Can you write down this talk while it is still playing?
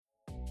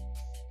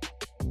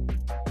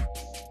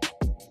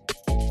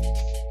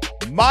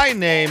My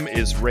name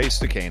is Ray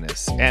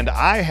Stacanis, and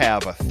I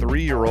have a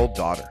 3-year-old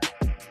daughter.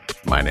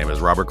 My name is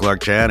Robert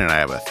Clark Chan, and I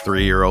have a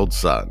 3-year-old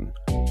son.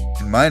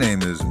 And my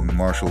name is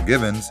Marshall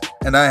Givens,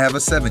 and I have a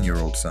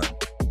 7-year-old son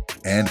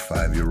and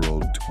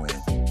 5-year-old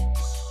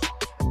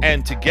twin.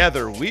 And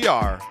together we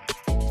are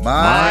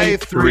My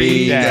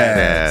Three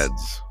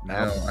Dads.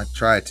 I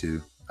tried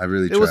to. I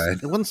really It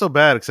tried. wasn't so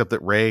bad, except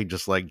that Ray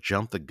just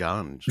jumped the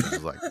gun. She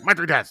was like, "My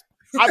 3 dads."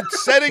 I'm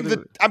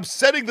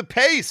setting the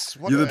pace.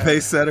 What You're the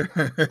pace setter?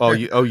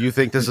 You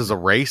think this is a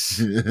race?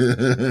 I'm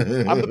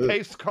the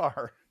pace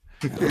car.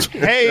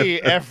 Hey,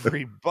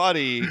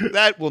 everybody.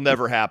 That will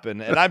never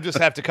happen. And I just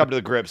have to come to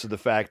the grips with the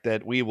fact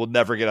that we will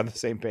never get on the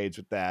same page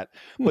with that.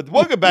 But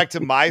welcome back to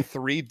My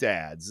 3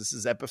 Dads. This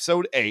is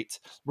episode 8.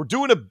 We're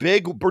doing a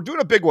big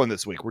one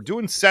this week. We're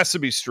doing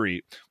Sesame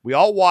Street. We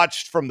all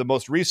watched from the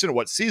most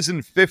recent,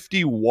 season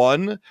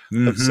 51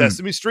 of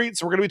Sesame Street.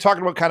 So we're going to be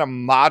talking about kind of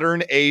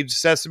modern age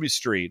Sesame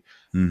Street.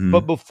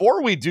 But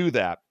before we do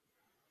that,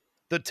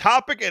 the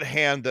topic at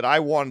hand that I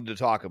wanted to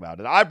talk about,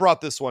 and I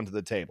brought this one to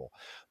the table,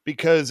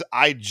 because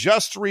I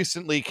just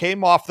recently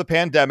came off the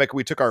pandemic.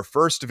 We took our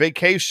first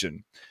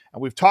vacation,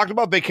 and we've talked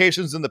about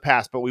vacations in the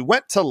past, but we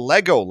went to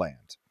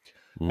Legoland,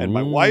 and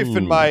my wife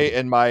and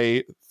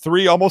my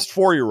 3, almost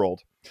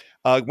 4-year-old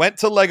went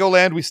to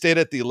Legoland. We stayed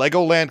at the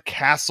Legoland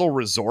Castle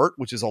Resort,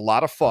 which is a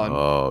lot of fun.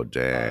 Oh,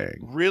 dang.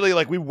 Really,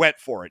 we went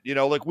for it.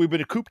 We've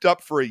been cooped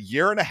up for a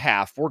year and a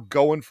half. We're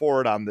going for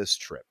it on this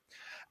trip.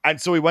 And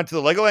so we went to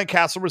the Legoland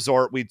Castle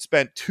Resort. We'd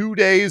spent 2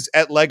 days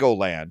at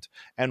Legoland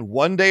and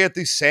 1 day at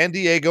the San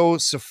Diego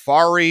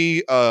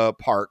Safari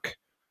Park,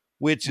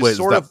 which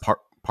is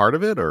part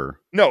of it,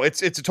 or no?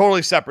 It's a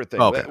totally separate thing.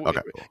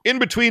 Okay. In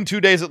between 2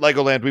 days at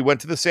Legoland, we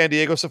went to the San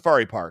Diego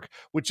Safari Park,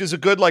 which is a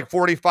good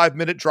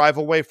 45-minute drive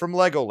away from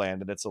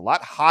Legoland, and it's a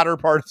lot hotter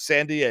part of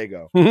San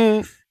Diego.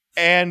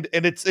 And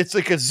it's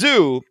like a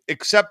zoo,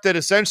 except that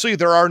essentially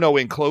there are no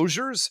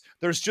enclosures.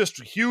 There's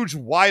just huge,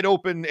 wide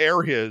open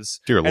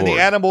areas, Dear and Lord.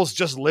 the animals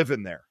just live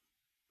in there.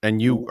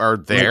 And you are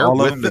there all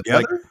with of them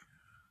together?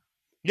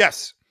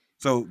 Yes.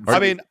 So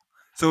it's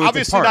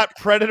obviously a park. not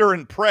predator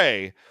and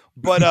prey,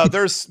 but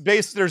there's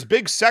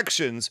big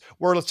sections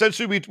where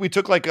essentially we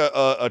took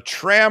a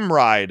tram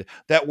ride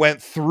that went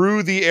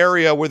through the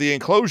area where the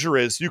enclosure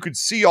is. You could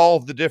see all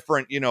of the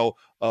different,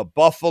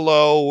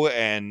 buffalo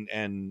and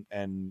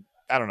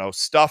I don't know,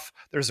 stuff.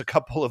 There's a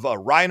couple of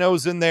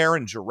rhinos in there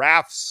and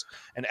giraffes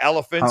and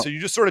elephants. So you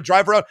just sort of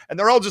drive around and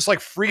they're all just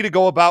free to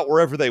go about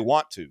wherever they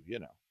want to,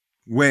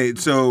 Wait,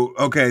 so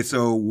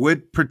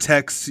what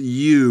protects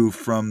you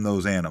from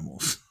those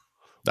animals?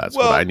 That's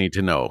what I need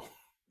to know.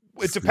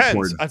 It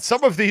depends. On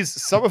some of these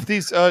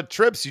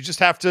trips, you just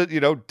have to,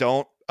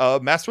 don't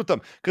mess with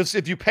them. Because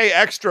if you pay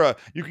extra,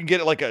 you can get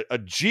a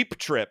Jeep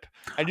trip,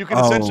 and you can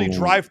essentially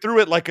drive through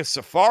it like a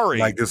safari.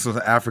 Like this was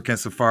African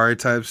safari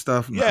type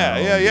stuff?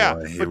 Yeah.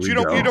 Boy, but you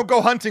don't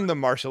go hunting them,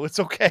 Marshall. It's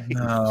okay.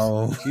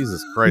 No.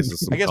 Jesus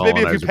Christ. I guess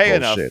maybe if you pay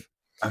enough.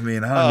 I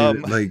mean, I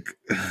don't need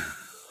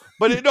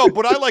But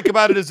what I like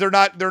about it is they're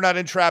not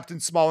entrapped in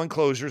small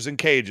enclosures and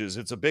cages.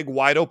 It's a big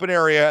wide open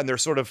area, and they're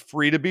sort of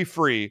free to be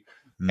free.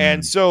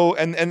 And so,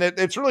 and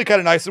it's really kind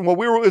of nice. And it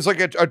was like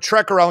a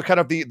trek around kind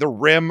of the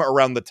rim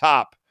around the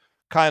top,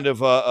 kind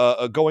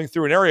of going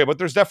through an area. But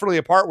there's definitely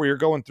a part where you're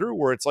going through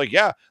where it's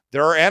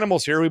there are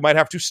animals here. We might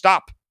have to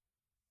stop.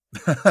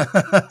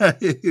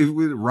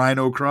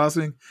 Rhino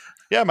crossing.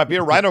 Yeah, it might be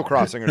a rhino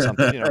crossing or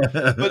something,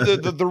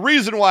 But the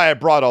reason why I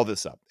brought all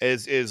this up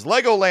is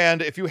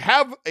Legoland. If you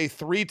have a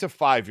 3 to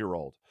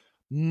 5-year-old,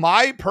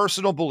 my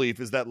personal belief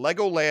is that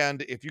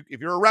Legoland, if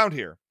you're around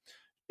here,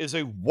 is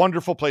a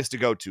wonderful place to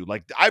go to.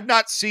 I've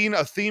not seen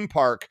a theme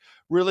park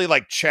really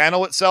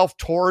channel itself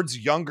towards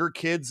younger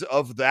kids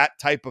of that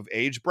type of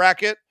age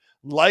bracket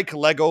like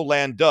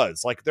Legoland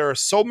does. There are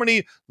so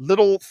many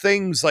little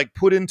things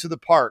put into the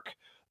park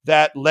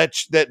that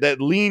that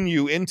lean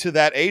you into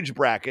that age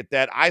bracket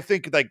that I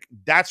think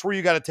that's where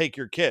you got to take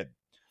your kid.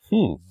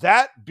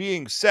 That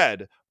being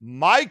said,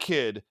 my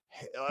kid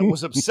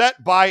was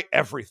upset by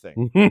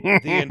everything. The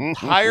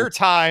entire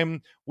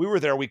time we were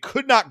there, we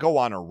could not go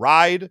on a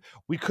ride.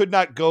 We could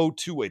not go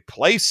to a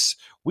place.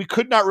 We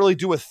could not really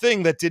do a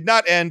thing that did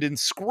not end in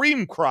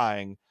scream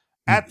crying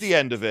at the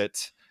end of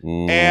it.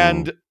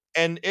 And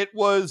it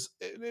was,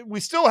 we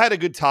still had a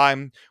good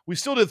time. We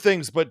still did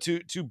things, but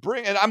to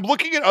bring, and I'm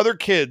looking at other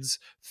kids,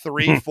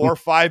 3, 4,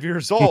 5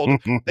 years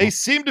old, they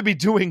seem to be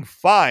doing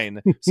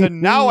fine. So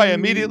now I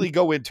immediately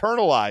go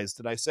internalized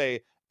and I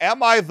say,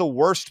 am I the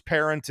worst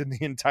parent in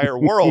the entire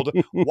world?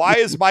 Why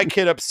is my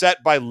kid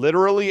upset by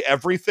literally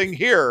everything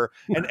here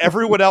and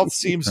everyone else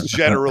seems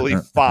generally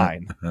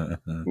fine?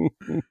 That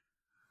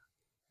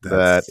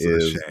That's a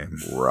is shame.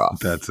 rough.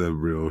 That's a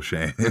real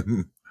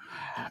shame.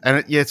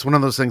 And it's one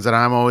of those things that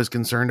I'm always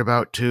concerned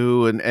about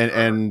too.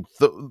 And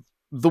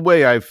the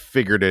way I've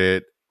figured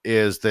it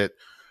is that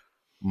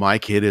my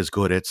kid is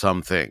good at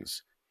some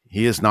things.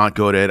 He is not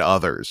good at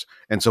others.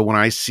 And so when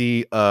I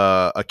see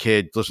a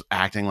kid just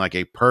acting like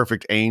a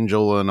perfect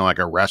angel in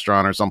a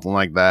restaurant or something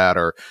like that,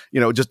 or,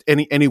 just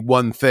any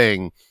one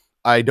thing,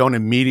 I don't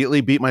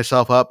immediately beat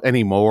myself up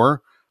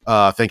anymore,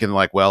 thinking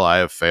like, well, I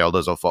have failed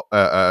as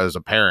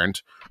a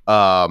parent.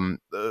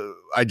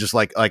 I just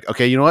like,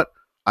 okay, you know what?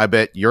 I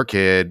bet your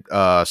kid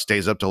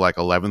stays up till like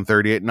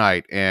 11:30 at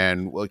night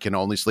and can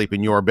only sleep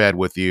in your bed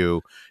with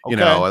you. You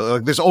Okay. know,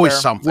 like, there's always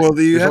Fair. something. Well,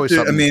 you There's have always to.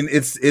 something. I mean,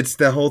 it's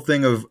the whole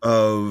thing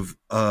of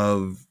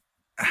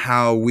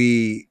how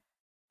we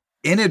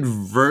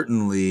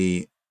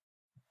inadvertently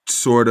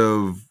sort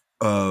of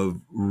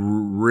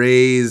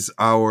raise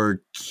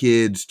our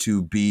kids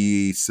to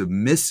be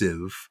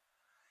submissive,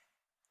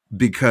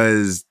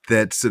 because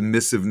that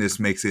submissiveness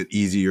makes it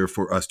easier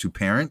for us to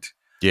parent.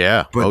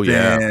 Yeah. But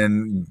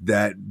then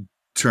that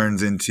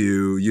turns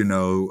into,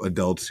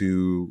 adults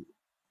who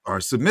are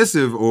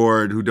submissive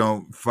or who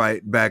don't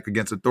fight back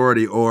against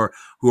authority or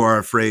who are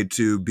afraid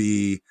to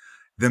be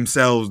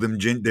themselves,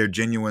 their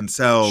genuine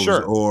selves,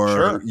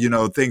 or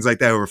things like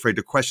that, who are afraid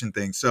to question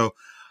things. So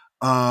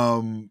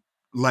I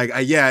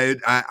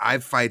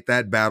fight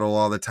that battle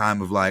all the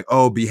time of like,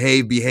 oh,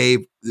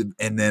 behave,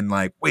 and then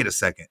like, wait a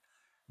second.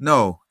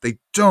 No, they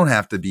don't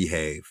have to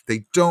behave.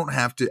 They don't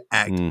have to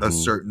act a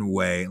certain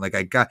way. Like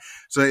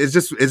so it's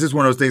just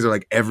one of those things where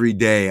like every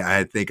day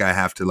I think I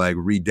have to like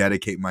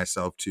rededicate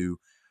myself to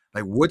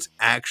like what's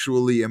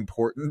actually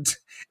important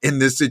in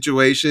this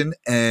situation,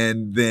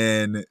 and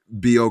then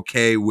be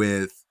okay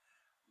with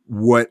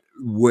what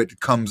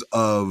comes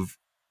of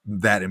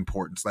that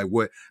importance. Like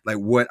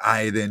what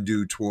I then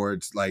do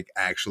towards like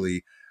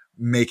actually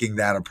making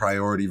that a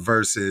priority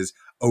versus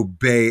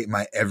obey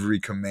my every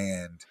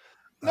command.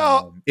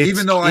 No,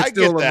 even though I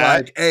still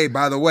am like, hey,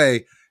 by the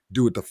way,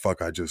 do what the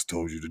fuck I just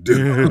told you to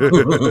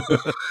do.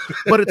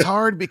 But it's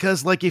hard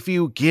because like if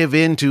you give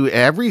in to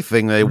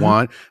everything they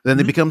want, then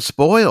they become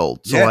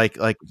spoiled. So like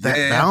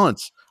that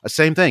balance,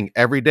 same thing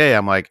every day.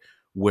 I'm like,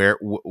 where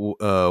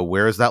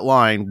is that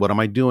line? What am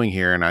I doing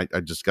here? And I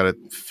just got to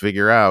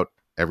figure out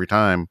every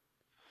time.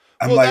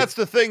 Well, that's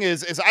the thing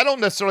is I don't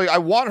necessarily, I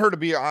want her to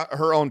be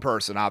her own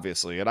person,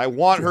 obviously. And I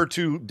want her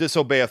to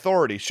disobey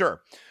authority.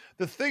 Sure.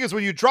 The thing is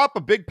when you drop a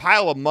big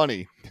pile of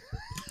money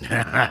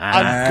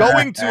on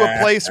going to a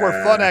place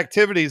where fun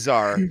activities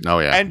are. Oh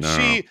yeah. And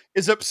she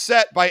is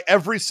upset by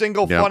every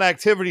single fun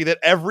activity that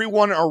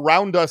everyone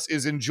around us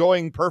is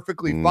enjoying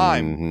perfectly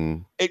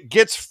fine. It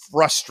gets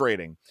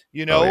frustrating,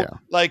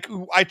 like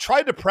I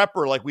tried to prep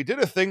her. Like we did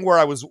a thing where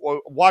I was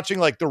watching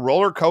like the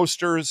roller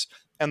coasters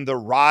and the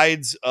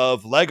rides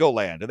of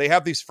Legoland, and they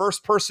have these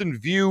first person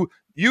view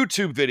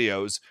YouTube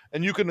videos,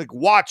 and you can like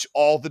watch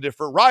all the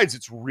different rides.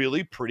 It's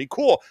really pretty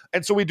cool.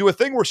 And so we do a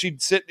thing where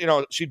she'd sit,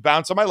 she'd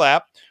bounce on my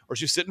lap, or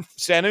she's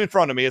standing in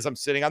front of me as I'm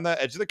sitting on the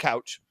edge of the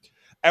couch,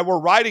 and we're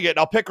riding it. And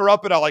I'll pick her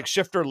up and I'll like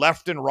shift her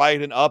left and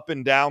right and up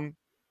and down.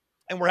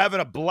 And we're having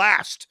a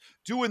blast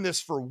doing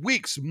this for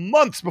weeks,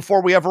 months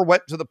before we ever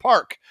went to the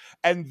park.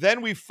 And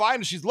then we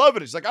find she's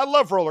loving it. She's like, I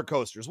love roller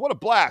coasters. What a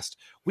blast.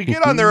 We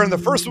get on there, and the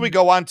first one we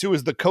go on to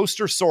is the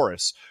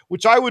Coastersaurus,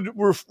 which I would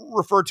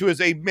refer to as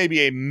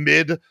maybe a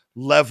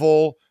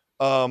mid-level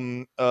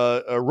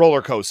a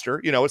roller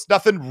coaster. It's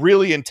nothing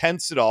really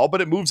intense at all,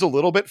 but it moves a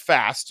little bit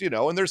fast,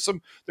 and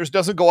there's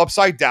doesn't go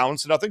upside down,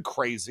 so nothing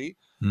crazy.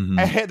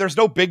 And there's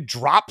no big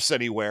drops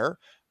anywhere.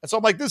 And so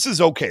I'm like, this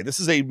is okay. This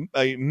is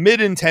a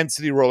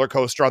mid-intensity roller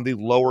coaster on the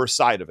lower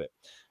side of it.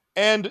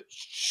 And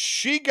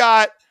she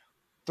got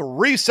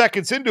 3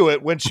 seconds into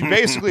it when she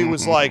basically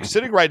was like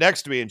sitting right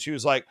next to me, and she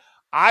was like,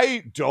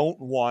 I don't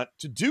want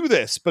to do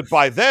this, but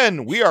by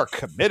then we are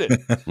committed.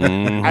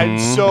 And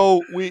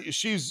so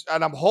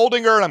I'm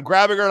holding her and I'm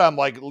grabbing her and I'm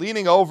like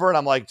leaning over and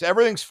I'm like,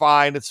 everything's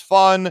fine. It's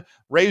fun.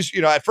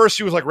 At first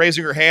she was like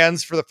raising her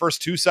hands for the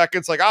first 2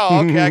 seconds, like,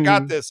 oh, okay, I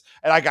got this.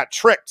 And I got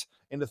tricked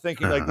into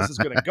thinking like this is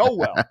going to go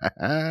well.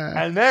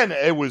 And then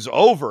it was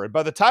over. And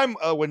by the time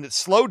when it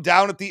slowed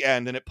down at the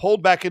end and it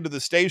pulled back into the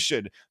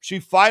station, she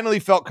finally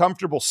felt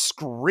comfortable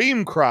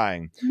scream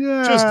crying.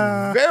 Just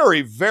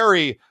very,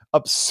 very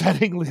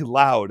upsettingly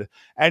loud.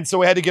 And so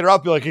we had to get her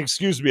up and be like,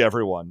 excuse me,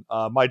 everyone.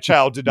 My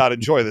child did not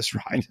enjoy this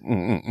ride.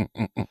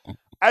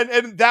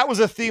 And that was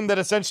a theme that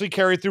essentially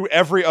carried through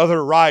every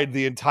other ride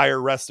the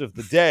entire rest of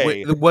the day.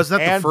 Wait, was that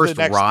the first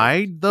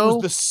ride, though? It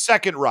was the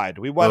second ride.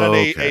 We went on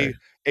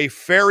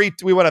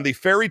we went on the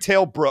Fairy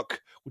Tale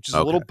Brook, which is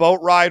a little boat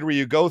ride where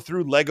you go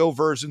through Lego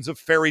versions of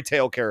fairy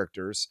tale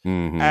characters.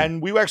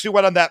 And we actually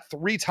went on that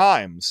 3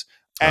 times.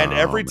 And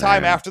every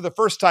time after the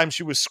first time,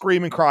 she was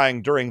screaming,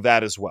 crying during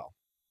that as well.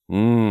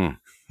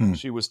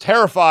 She was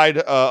terrified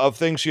of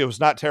things she was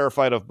not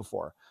terrified of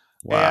before.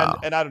 Wow.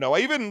 And I don't know.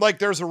 Even like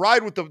there's a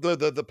ride with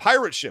the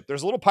pirate ship.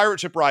 There's a little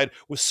pirate ship ride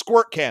with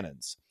squirt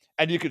cannons.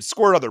 And you could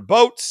squirt other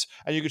boats,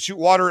 and you could shoot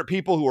water at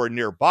people who are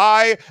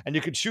nearby, and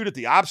you could shoot at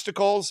the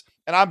obstacles.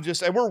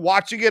 And we're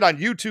watching it on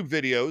YouTube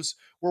videos.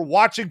 We're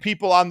watching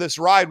people on this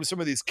ride with some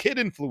of these kid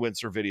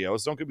influencer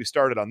videos. Don't get me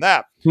started on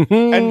that.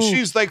 And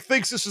she's like,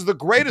 thinks this is the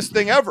greatest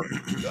thing ever.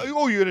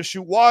 Oh, you're going to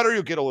shoot water.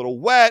 You'll get a little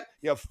wet.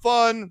 You have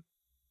fun.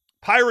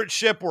 Pirate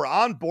ship, we're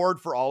on board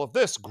for all of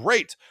this.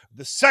 Great.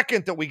 The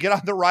second that we get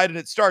on the ride and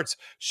it starts,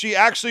 she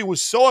actually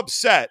was so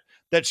upset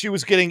that she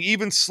was getting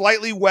even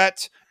slightly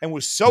wet and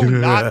was so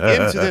not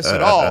into this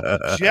at all,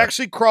 she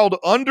actually crawled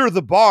under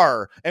the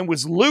bar and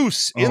was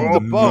loose in the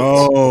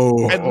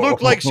boat and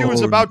looked like she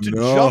was about to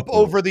jump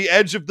over the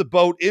edge of the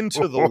boat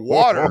into the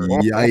water.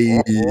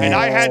 Yikes. And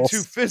I had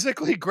to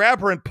physically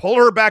grab her and pull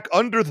her back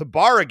under the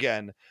bar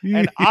again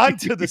and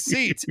onto the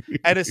seat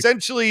and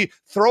essentially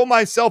throw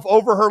myself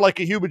over her like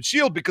a human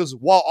shield, because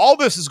while all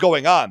this is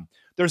going on,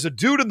 there's a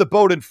dude in the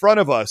boat in front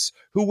of us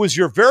who was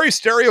your very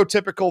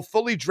stereotypical,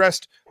 fully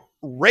dressed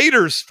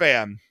Raiders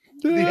fan,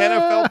 the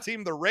NFL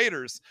team, the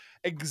Raiders.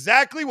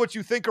 Exactly what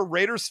you think a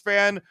Raiders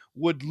fan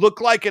would look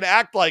like and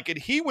act like. And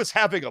he was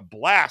having a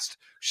blast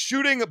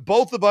shooting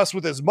both of us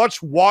with as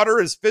much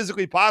water as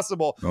physically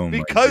possible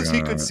because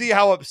he could see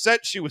how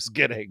upset she was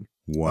getting.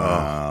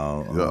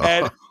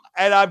 Wow.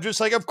 And I'm just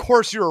like, of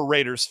course you're a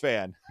Raiders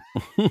fan.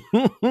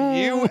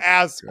 You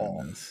asshole.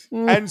 Goodness.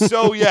 And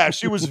so, yeah,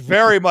 she was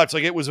very much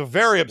like, it was a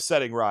very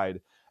upsetting ride.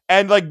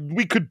 And like,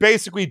 we could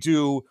basically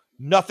do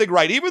nothing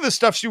right. Even the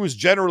stuff she was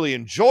generally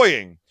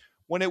enjoying,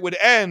 when it would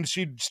end,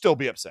 she'd still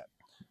be upset.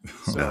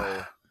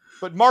 So,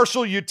 but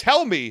Marshall, you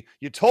told me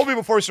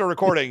before we started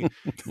recording,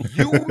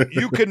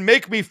 you can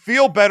make me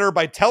feel better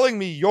by telling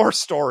me your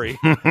story,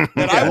 and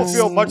I will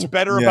feel much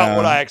better about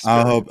what I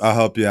experienced. I'll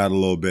help you out a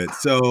little bit.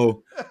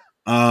 So,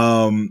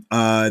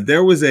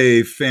 there was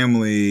a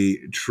family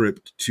trip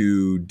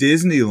to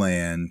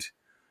Disneyland.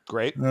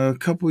 Great. A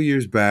couple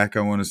years back,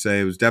 I want to say.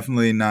 It was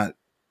definitely not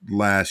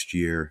last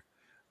year.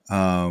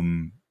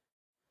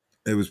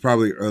 It was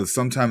probably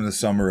sometime in the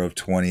summer of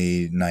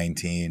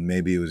 2019.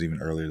 Maybe it was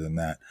even earlier than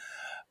that.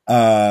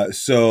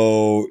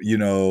 So, you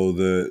know,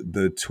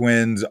 the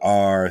twins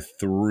are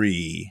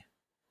 3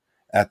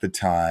 at the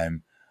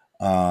time.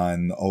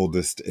 And the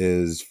oldest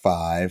is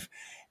 5.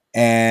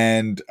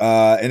 And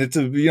it's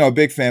a, you know, a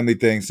big family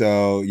thing.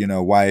 So, you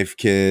know, wife,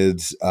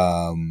 kids,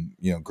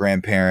 you know,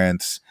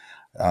 grandparents,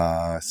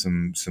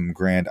 some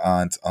grand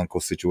aunts, uncle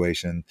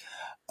situation.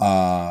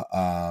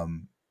 So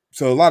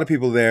a lot of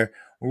people there.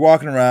 We're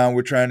walking around.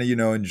 We're trying to, you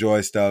know,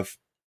 enjoy stuff.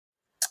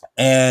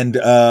 And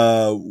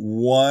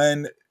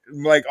one,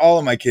 like all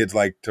of my kids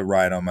like to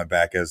ride on my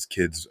back, as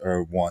kids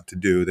want to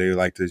do. They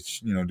like to,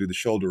 you know, do the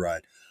shoulder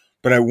ride.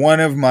 But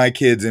one of my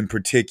kids in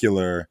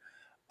particular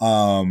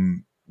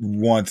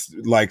likes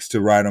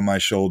to ride on my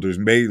shoulders,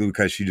 maybe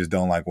because she just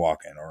don't like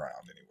walking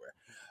around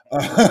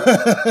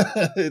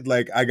anywhere.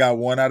 Like I got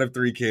 1 out of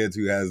 3 kids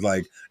who has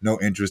like no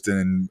interest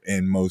in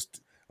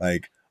most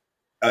like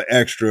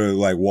extra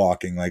like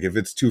walking. Like if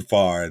it's too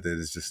far, that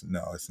it's just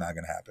no, it's not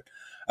gonna happen.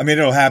 I mean,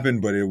 it'll happen,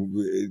 but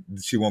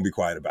she won't be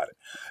quiet about it.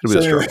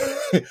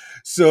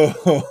 So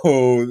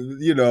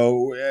you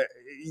know,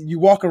 you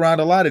walk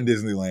around a lot in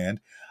Disneyland.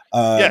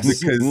 Yes,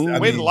 because I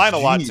wait in mean, line a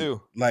lot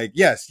too. Like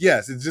yes,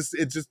 it's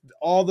just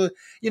all the,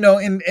 you know,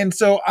 and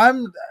so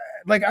I'm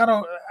like I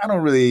don't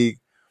really.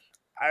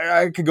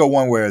 I could go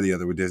one way or the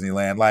other with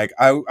Disneyland. Like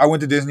I went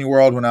to Disney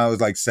World when I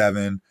was like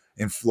 7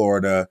 in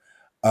Florida.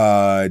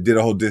 Did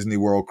a whole Disney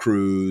World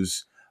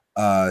cruise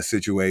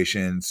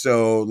situation.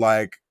 So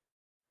like,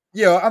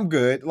 yeah, I'm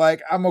good.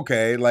 Like I'm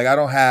okay. Like I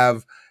don't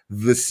have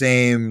the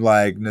same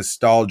like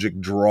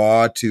nostalgic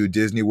draw to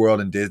Disney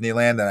World and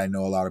Disneyland that I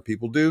know a lot of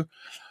people do.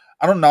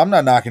 I don't know. I'm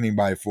not knocking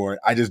anybody for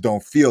it. I just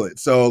don't feel it.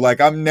 So like,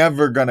 I'm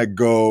never gonna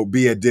go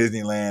be at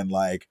Disneyland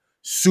like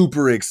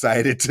super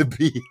excited to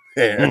be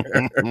there.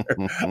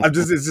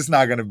 It's just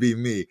not gonna be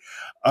me.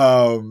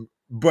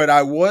 But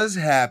I was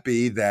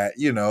happy that,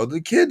 you know,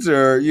 the kids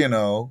are, you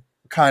know,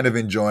 kind of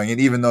enjoying it,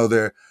 even though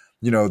they're,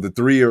 you know, the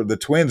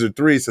twins are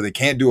 3, so they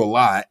can't do a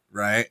lot,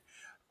 right?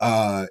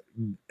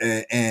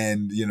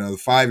 And you know, the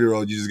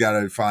 5-year-old, you just got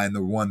to find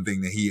the one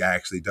thing that he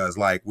actually does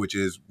like, which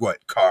is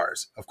what?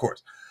 Cars, of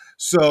course.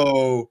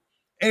 So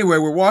anyway,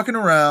 we're walking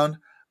around.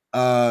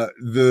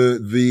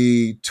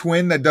 The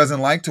twin that doesn't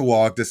like to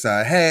walk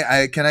decide,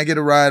 hey, can I get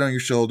a ride on your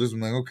shoulders?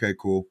 I'm like, okay,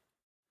 cool.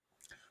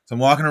 So I'm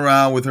walking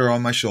around with her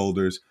on my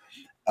shoulders.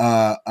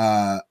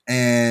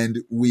 And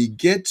we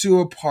get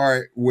to a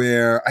part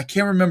where I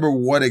can't remember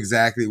what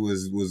exactly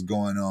was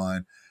going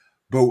on,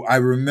 but I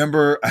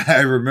remember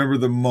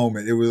the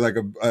moment. It was like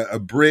a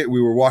bridge.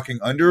 We were walking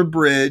under a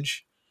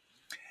bridge,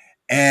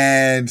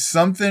 and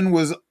something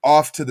was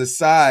off to the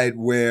side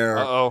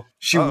where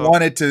she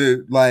wanted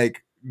to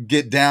like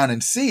get down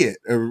and see it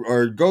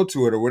or go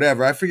to it or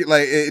whatever. I forget.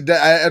 Like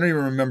I don't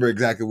even remember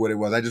exactly what it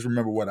was. I just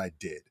remember what I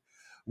did.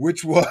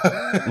 Which was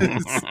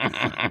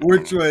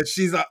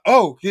she's like,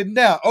 oh, getting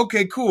down.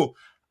 Okay, cool.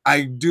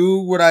 I do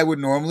what I would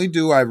normally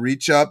do. I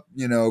reach up,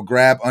 you know,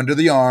 grab under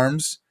the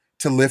arms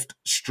to lift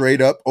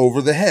straight up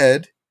over the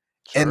head,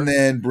 sure, and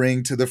then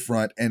bring to the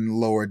front and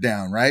lower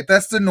down, right?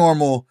 That's the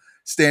normal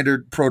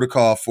standard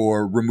protocol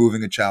for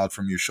removing a child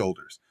from your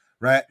shoulders,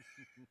 right?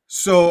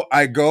 So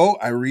I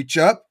reach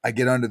up, I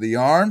get under the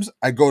arms,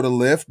 I go to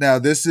lift. Now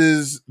this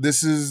is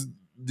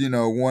you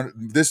know,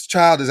 this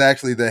child is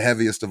actually the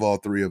heaviest of all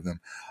 3 of them,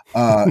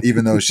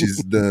 even though she's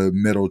the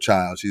middle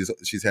child.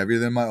 She's heavier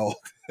than my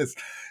oldest.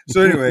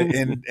 So anyway,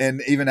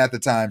 and even at the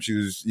time, she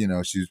was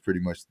pretty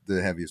much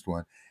the heaviest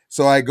one.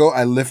 So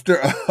I lift her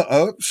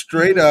up,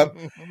 straight up.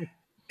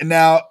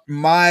 Now,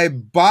 my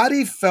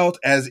body felt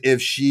as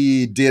if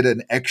she did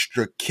an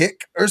extra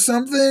kick or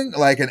something,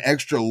 like an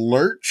extra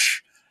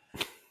lurch.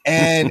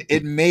 And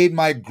it made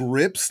my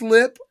grip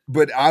slip,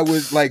 but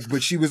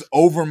but she was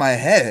over my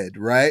head,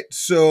 right?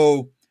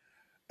 So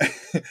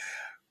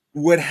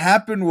what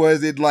happened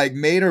was it like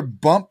made her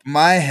bump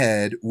my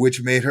head,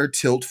 which made her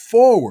tilt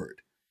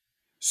forward.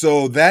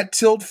 So that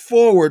tilt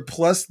forward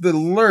plus the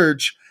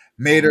lurch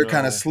made her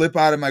kind of slip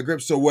out of my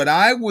grip. So what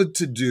I would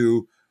to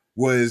do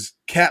was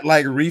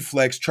cat-like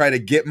reflex, try to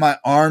get my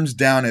arms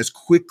down as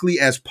quickly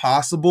as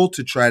possible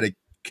to try to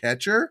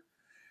catch her.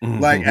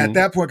 Like at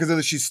that point,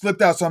 because she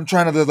slipped out, so I'm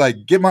trying to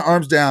like get my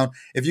arms down.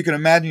 If you can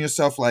imagine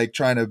yourself like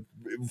trying to,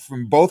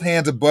 from both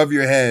hands above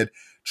your head,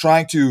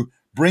 trying to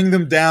bring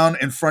them down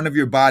in front of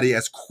your body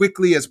as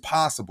quickly as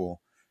possible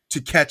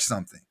to catch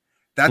something.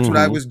 That's what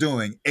I was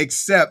doing,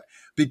 except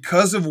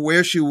because of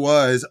where she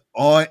was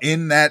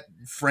in that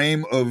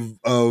frame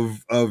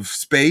of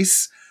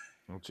space.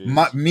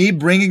 Me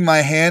bringing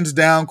my hands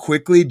down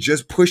quickly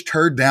just pushed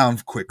her down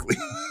quickly.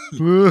 It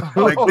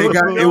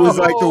was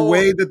like the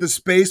way that the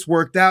space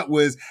worked out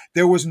was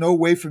there was no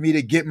way for me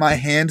to get my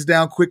hands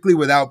down quickly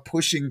without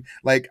pushing.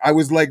 Like I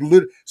was like,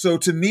 so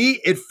to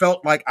me, it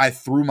felt like I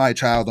threw my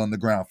child on the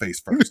ground face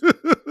first. Like.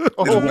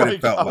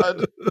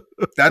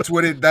 That's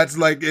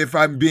like, if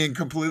I'm being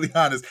completely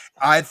honest,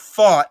 I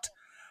thought,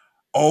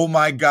 oh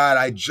my God,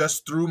 I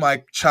just threw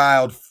my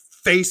child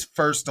face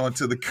first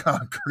onto the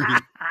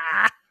concrete.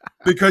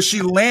 Because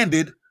she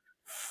landed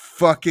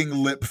fucking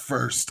lip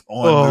first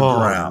on the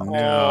ground.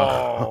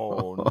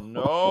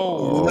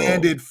 No.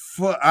 Landed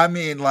I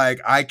mean, like,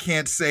 I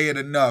can't say it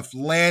enough.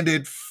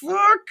 Landed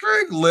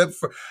fucking lip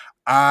first.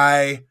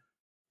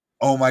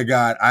 Oh my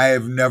God, I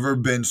have never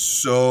been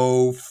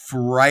so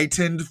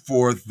frightened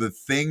for the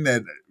thing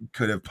that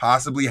could have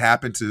possibly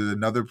happened to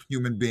another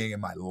human being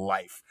in my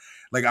life.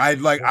 Like I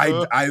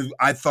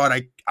thought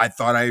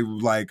I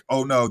like,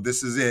 oh no,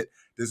 this is it.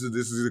 This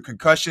is a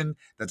concussion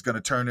that's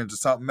gonna turn into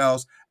something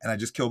else, and I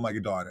just killed my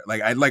daughter.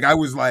 I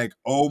was like,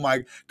 oh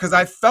my, because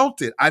I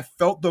felt it. I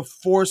felt the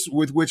force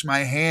with which my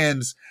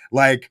hands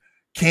like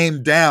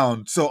came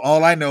down. So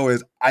all I know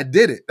is I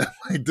did it.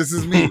 Like, this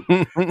is me.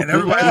 And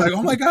everybody's like,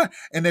 oh my God.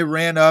 And they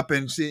ran up,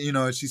 and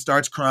she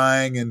starts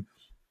crying, and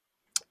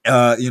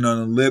her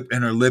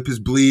lip is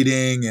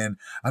bleeding, and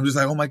I'm just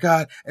like, oh my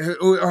God,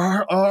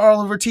 are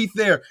all of her teeth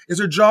there? Is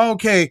her jaw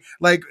okay?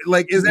 Like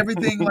is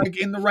everything like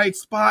in the right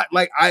spot?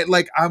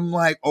 I'm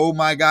like, oh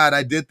my God,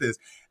 I did this.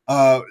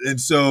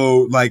 And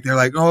so like they're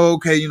like, oh,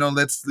 okay,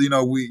 let's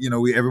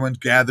we everyone's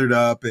gathered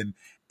up,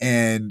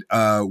 and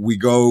we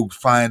go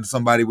find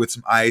somebody with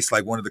some ice,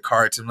 like one of the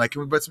carts, and like,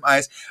 can we put some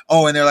ice?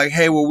 Oh, and they're like,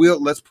 hey, well,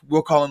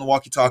 we'll call in the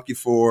walkie-talkie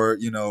for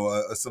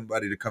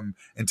somebody to come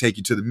and take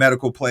you to the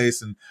medical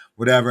place and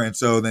whatever. And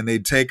so then they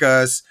take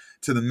us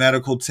to the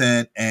medical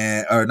tent,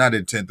 or not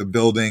a tent, the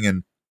building,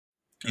 and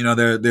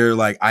they're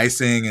like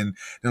icing, and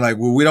they're like,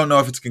 well, we don't know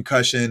if it's a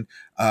concussion.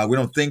 We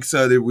don't think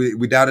so.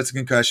 We doubt it's a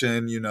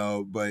concussion.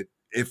 But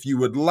if you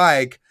would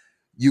like,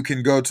 you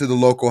can go to the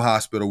local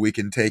hospital. We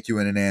can take you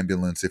in an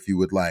ambulance if you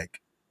would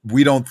like.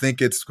 We don't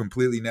think it's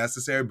completely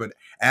necessary, but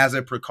as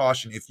a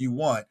precaution, if you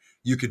want,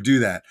 you could do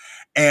that.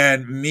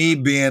 And me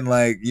being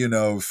like,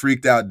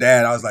 freaked out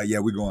dad, I was like, yeah,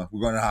 we're going to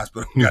the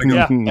hospital.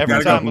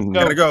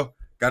 Gotta go.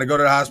 Gotta go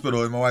to the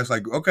hospital. And my wife's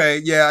like, okay,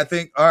 yeah, I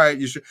think, all right,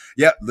 you should.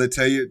 Yeah,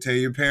 tell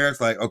your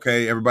parents, like,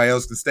 okay, everybody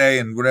else can stay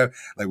and whatever.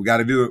 Like, we got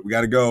to do it. We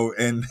got to go.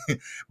 And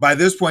by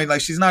this point, like,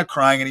 she's not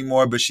crying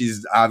anymore, but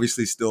she's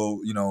obviously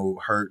still,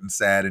 hurt and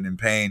sad and in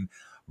pain.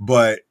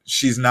 But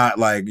she's not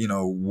like,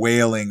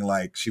 wailing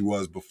like she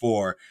was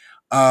before.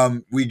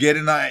 We get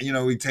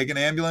we take an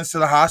ambulance to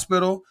the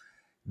hospital.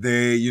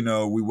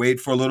 We wait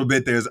for a little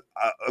bit. There's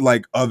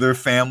like other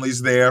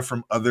families there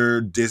from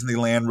other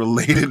Disneyland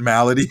related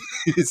maladies.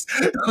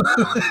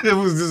 It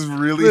was just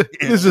really,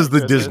 this is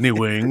the Disney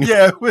wing.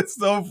 Yeah, it was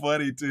so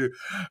funny too.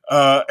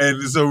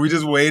 And so we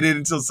just waited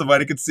until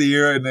somebody could see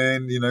her, and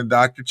then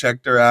doctor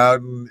checked her out,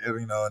 and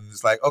and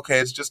it's like, okay,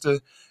 it's just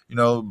a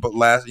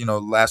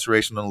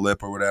laceration on the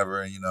lip or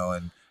whatever,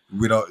 and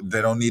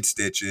they don't need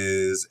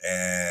stitches,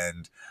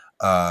 and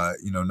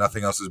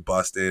nothing else is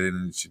busted,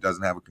 and she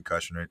doesn't have a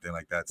concussion or anything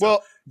like that. So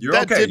well, you're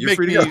okay. You're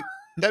free to go.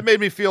 That made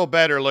me feel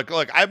better. Look,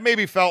 I've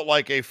maybe felt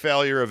like a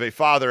failure of a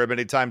father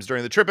many times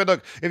during the trip. And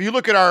look, if you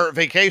look at our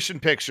vacation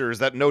pictures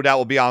that no doubt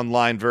will be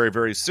online very,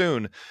 very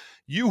soon,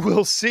 you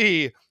will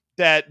see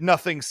that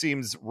nothing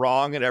seems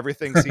wrong and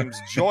everything seems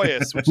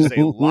joyous, which is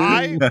a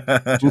lie, to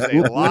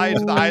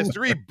the highest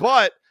degree.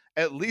 But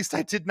at least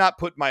I did not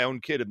put my own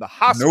kid in the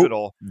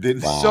hospital. Nope,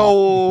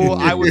 so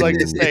I would like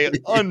to say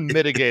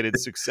unmitigated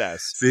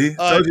success. See,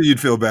 told you you'd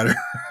feel better.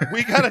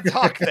 We got to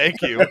talk.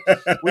 Thank you.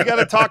 We got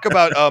to talk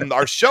about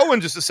our show in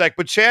just a sec.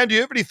 But Chan, do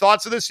you have any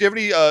thoughts of this? Do you have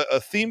any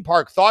theme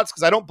park thoughts?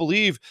 Because I don't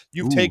believe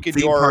you've taken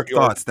theme park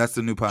thoughts. That's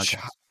the new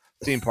podcast.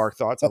 Theme park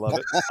thoughts. I love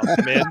it.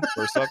 I'm in,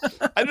 first up.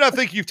 I do not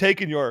think you've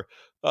taken your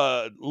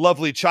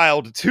lovely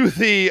child to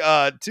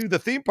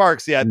the theme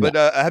parks yet, but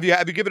have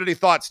you given any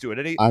thoughts to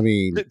it? I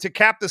mean, to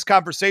cap this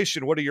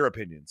conversation, what are your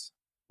opinions?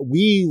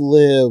 We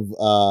live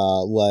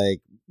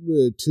like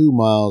 2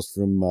 miles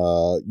from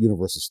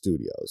Universal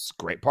Studios. It's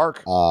a great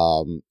park.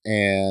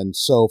 And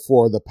so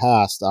for the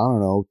past, I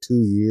don't know,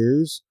 2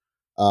 years,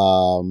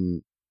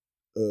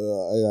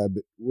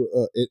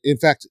 in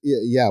fact,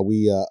 yeah,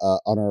 we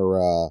on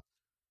our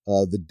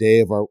the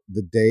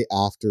day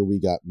after we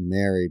got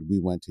married, we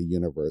went to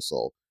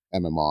Universal,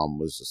 and my mom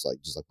was just like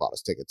bought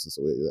us tickets, and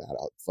so we had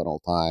a fun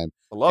old time.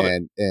 I love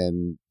it.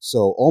 And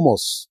so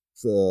almost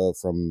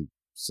from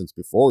since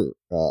before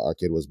our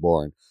kid was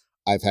born,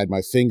 I've had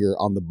my finger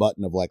on the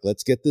button of like,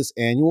 let's get this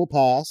annual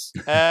pass.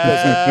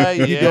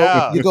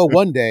 You go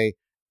one day,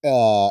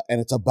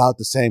 and it's about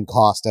the same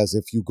cost as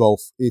if you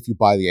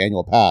buy the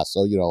annual pass.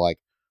 So like,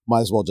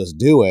 might as well just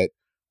do it.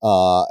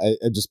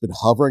 I've just been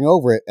hovering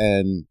over it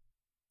and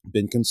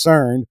been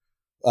concerned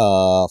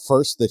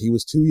first that he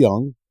was too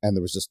young and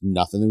there was just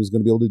nothing that he was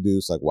going to be able to do.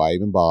 So like, why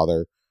even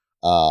bother?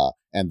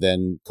 And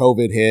then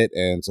COVID hit,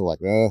 and so like,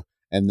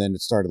 and then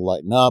it started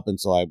lighting up, and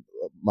so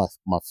my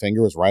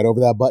finger was right over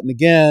that button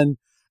again,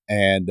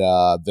 and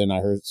then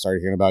I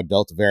started hearing about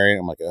Delta variant.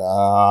 I'm like,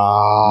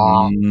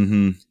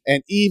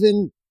 And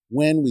even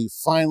when we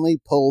finally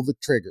pull the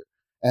trigger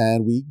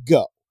and we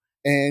go,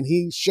 and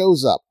he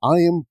shows up, I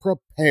am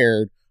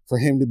prepared for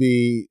him to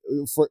be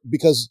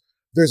because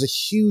there's a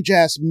huge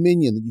ass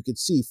minion that you can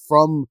see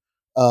from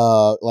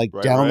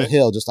down the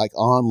hill, just like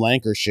on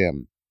Lancashire.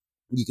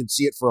 You can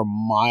see it for a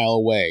mile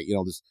away.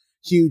 This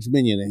huge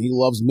minion, and he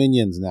loves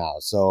minions now.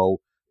 So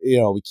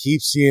we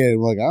keep seeing it.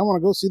 We're like, I want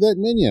to go see that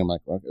minion. I'm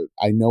like, okay,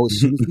 I know as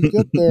soon as we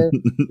get there,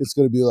 it's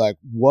going to be like,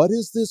 what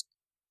is this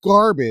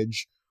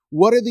garbage?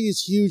 What are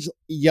these huge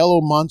yellow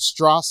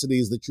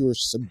monstrosities that you are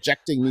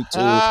subjecting me to?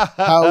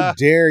 How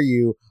dare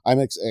you?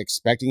 I'm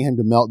expecting him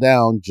to melt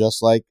down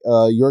just like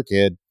your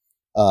kid.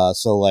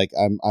 So like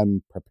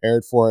I'm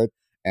prepared for it,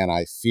 and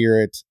I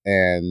fear it,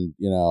 and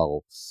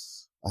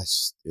it's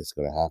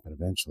going to happen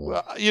eventually.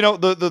 Well,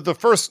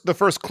 the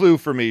first clue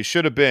for me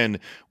should have been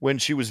when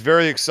she was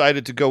very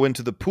excited to go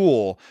into the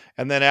pool,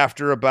 and then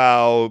after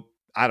about,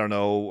 I don't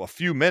know, a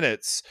few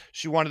minutes,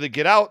 she wanted to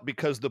get out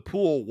because the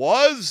pool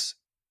was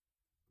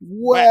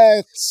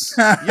wet.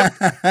 Yep.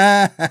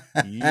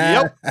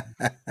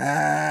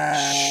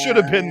 Should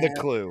have been the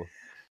clue.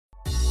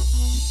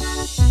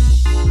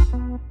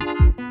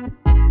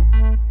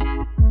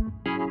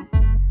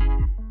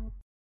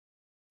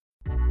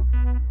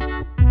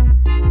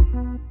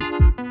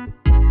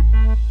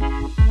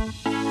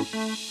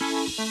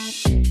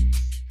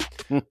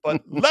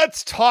 But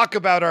let's talk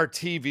about our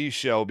TV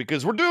show,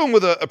 because we're doing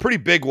with a pretty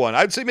big one.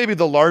 I'd say maybe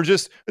the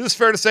largest. Is this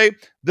fair to say?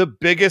 The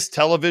biggest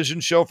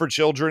television show for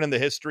children in the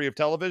history of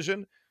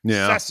television.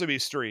 Yeah. Sesame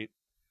Street.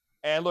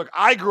 And look,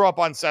 I grew up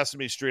on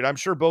Sesame Street. I'm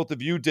sure both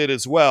of you did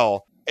as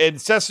well.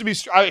 And Sesame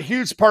Street, a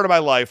huge part of my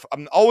life.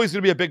 I'm always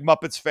going to be a big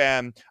Muppets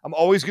fan. I'm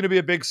always going to be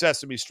a big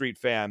Sesame Street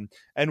fan.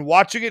 And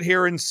watching it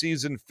here in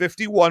season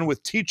 51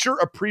 with Teacher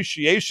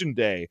Appreciation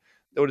Day.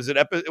 What is it?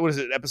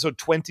 Episode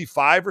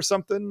 25 or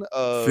something?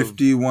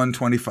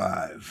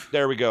 5125.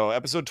 There we go.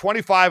 Episode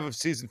 25 of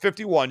season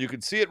 51. You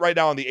can see it right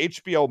now on the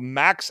HBO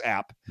Max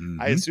app.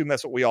 I assume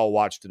that's what we all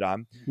watched it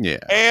on. Yeah.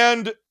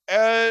 And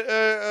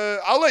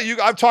I'll let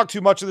you. I've talked too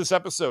much of this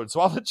episode,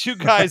 so I'll let you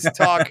guys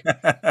talk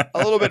a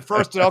little bit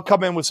first, and I'll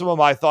come in with some of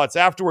my thoughts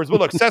afterwards. But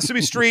look,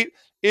 Sesame Street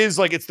is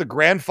like, it's the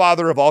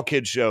grandfather of all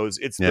kids shows.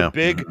 It's the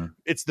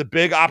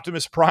big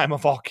Optimus Prime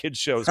of all kids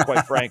shows,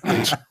 quite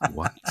frankly.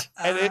 What?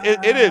 And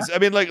it is. I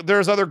mean, like,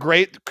 there's other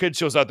great kid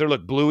shows out there.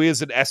 Look, Bluey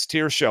is an S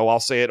tier show. I'll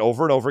say it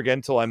over and over again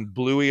until I'm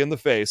Bluey in the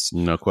face.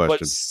 No question.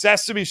 But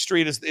Sesame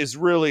Street is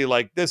really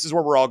like, this is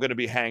where we're all going to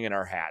be hanging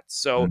our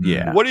hats. So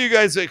yeah. What are you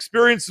guys'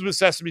 experiences with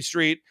Sesame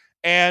Street?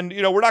 And,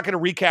 we're not going to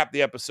recap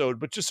the episode,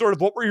 but just sort of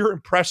what were your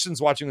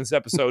impressions watching this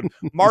episode?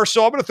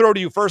 Marshall, I'm going to throw to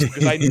you first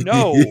because I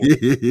know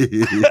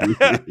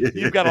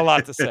you've got a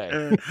lot to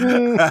say.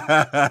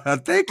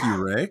 Thank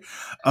you, Ray.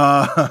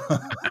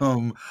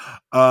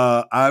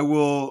 I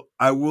will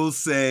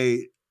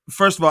say,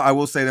 first of all, I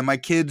will say that my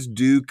kids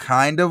do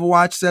kind of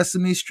watch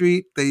Sesame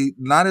Street. They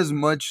not as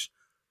much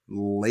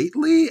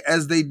lately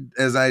as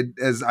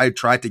I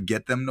tried to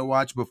get them to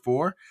watch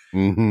before.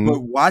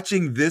 But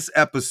watching this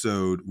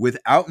episode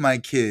without my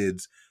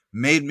kids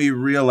made me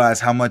realize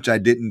how much I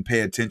didn't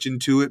pay attention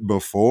to it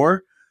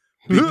before,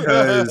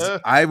 because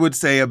I would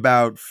say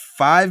about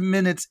 5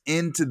 minutes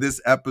into this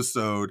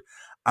episode,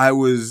 I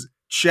was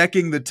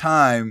checking the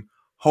time,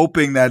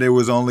 hoping that it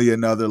was only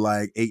another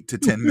like 8 to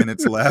 10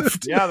 minutes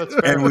left. Yeah, that's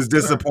fair. And was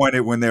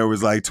disappointed when there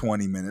was like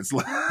 20 minutes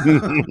left,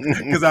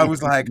 because I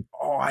was like,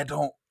 oh, I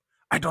don't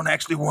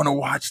actually want to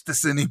watch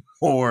this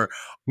anymore.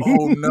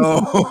 Oh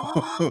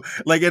no.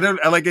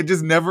 It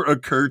just never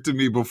occurred to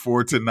me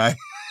before tonight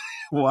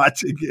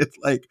watching it.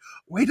 Like,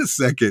 wait a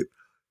second.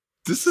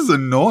 This is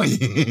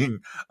annoying.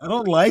 I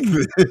don't like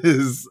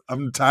this.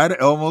 I'm tired of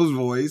Elmo's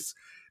voice.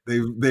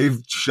 They've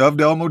shoved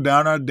Elmo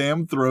down our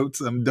damn throats.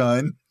 I'm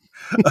done.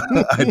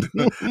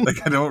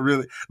 I don't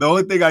really. The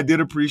only thing I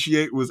did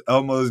appreciate was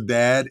Elmo's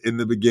dad in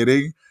the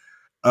beginning.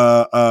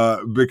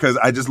 Because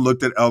I just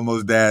looked at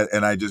Elmo's dad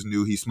and I just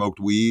knew he smoked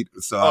weed.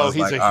 So I was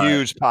he's like, a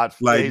huge pot.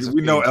 like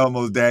we know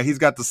Elmo's dad. He's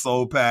got the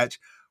soul patch.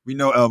 We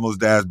know Elmo's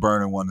dad's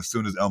burning one as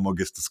soon as Elmo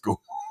gets to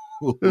school.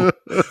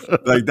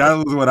 Like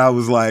that was what I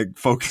was like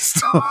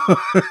focused on.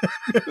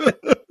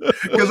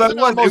 Because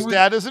Elmo's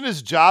dad, isn't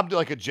his job to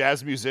like a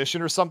jazz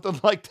musician or something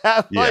like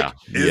that? Yeah,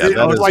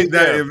 Like,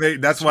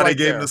 that's why they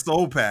gave there. him the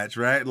soul patch,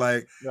 right?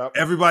 Like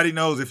everybody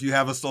knows if you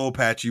have a soul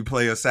patch, you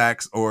play a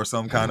sax or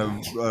some kind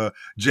of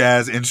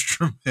jazz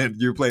instrument.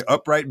 You play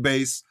upright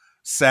bass,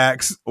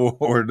 sax,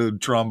 or the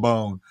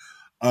trombone.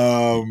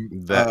 A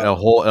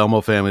whole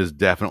Elmo family is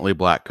definitely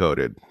black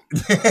coded.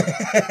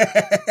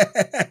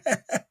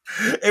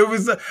 It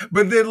was,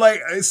 but then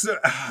like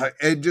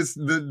it just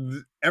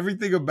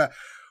everything about.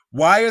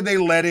 Why are they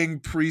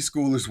letting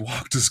preschoolers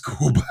walk to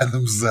school by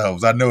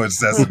themselves? I know it's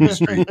Sesame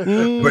Street,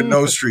 but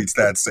no street's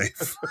that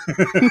safe.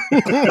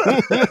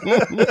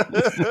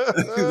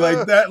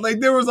 Like that, like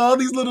there was all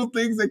these little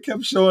things that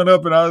kept showing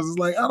up, and I was just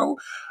like,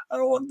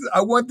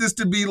 I want this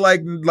to be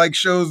like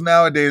shows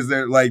nowadays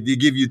that like they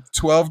give you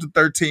 12 to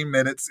 13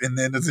 minutes and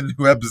then it's a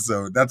new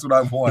episode. That's what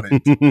I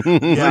wanted.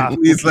 Yeah, like,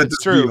 please let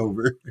this be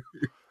over.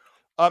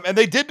 And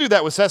they did do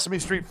that with Sesame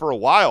Street for a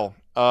while.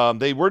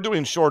 They were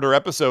doing shorter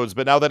episodes,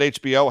 but now that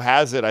HBO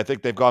has it, I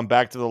think they've gone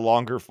back to the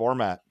longer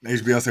format.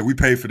 HBO said, "We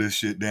pay for this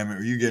shit, damn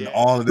it! You getting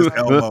all of this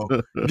Elmo?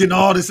 Getting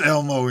all this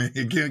Elmo?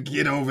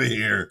 Get over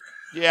here!"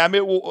 Yeah, I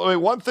mean,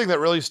 one thing that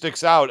really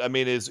sticks out, I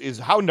mean, is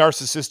how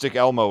narcissistic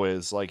Elmo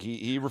is. Like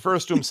he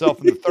refers to himself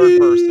in the third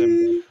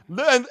person.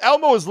 Then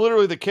Elmo is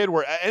literally the kid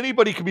where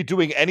anybody could be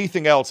doing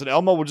anything else, and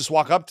Elmo will just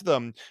walk up to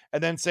them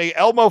and then say,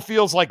 "Elmo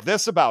feels like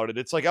this about it."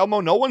 It's like, Elmo,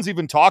 no one's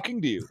even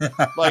talking to you.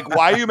 Like,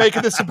 why are you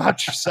making this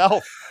about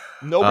yourself?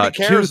 Nobody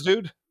cares,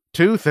 dude.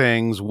 Two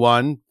things.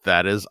 One,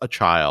 that is a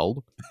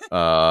child,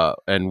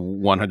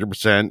 and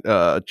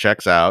 100%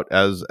 checks out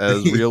as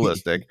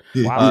realistic.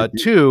 Wow.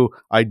 Two,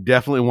 I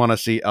definitely want to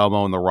see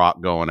Elmo and The Rock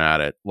going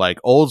at it, like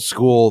old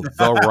school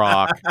The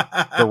Rock.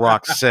 The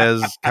Rock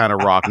says kind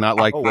of Rock, not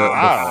like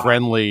the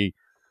friendly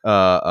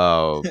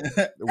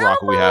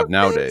Rock we have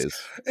nowadays.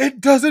 It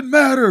doesn't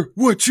matter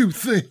what you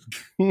think.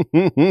 Here's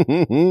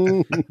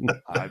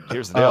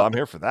the deal. I'm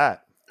here for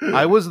that.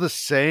 I was the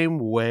same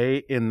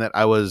way in that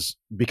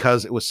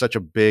because it was such a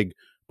big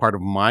part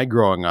of my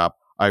growing up,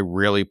 I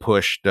really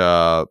pushed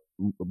Sesame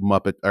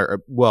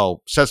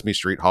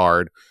Street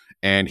hard,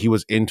 and he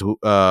was into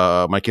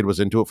my kid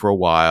was into it for a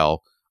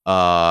while.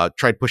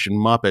 Tried pushing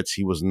Muppets.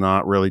 He was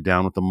not really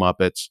down with the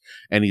Muppets,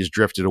 and he's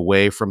drifted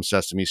away from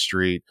Sesame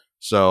Street.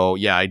 So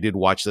yeah, I did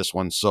watch this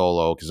one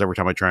solo because every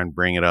time I try and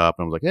bring it up,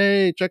 I was like,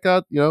 "Hey, check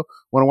out, want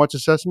to watch a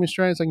Sesame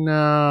Street?" It's like, "No,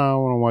 I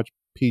want to watch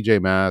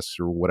PJ Masks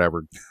or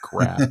whatever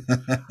crap."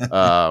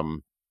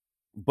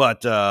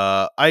 But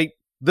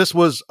this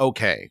was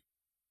okay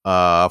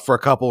for a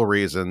couple of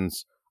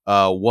reasons.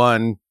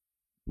 One,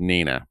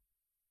 Nina's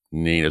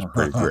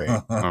pretty great.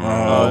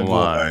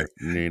 Boy.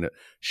 Nina,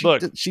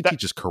 she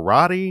teaches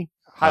karate.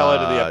 Highlight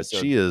of the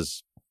episode. She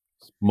is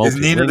Is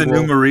Nina the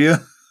new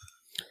Maria?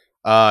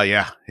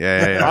 Yeah.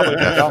 Probably.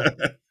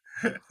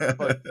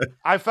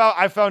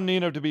 I found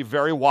Nina to be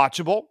very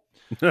watchable.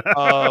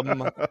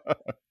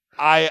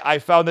 I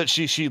found that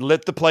she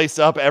lit the place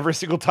up every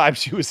single time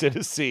she was in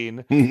a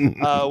scene,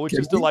 which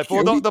is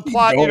delightful. The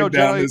plot,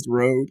 down this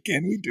road.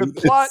 Can we do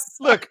this? Plot?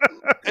 Look,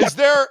 is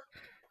there?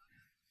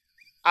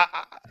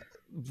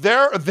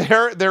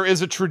 There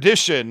is a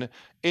tradition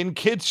in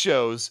kids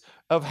shows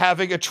of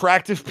having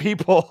attractive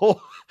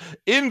people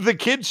in the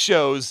kids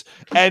shows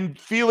and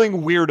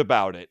feeling weird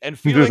about it and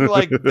feeling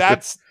like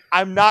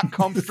I'm not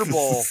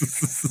comfortable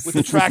with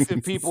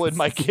attractive people in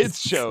my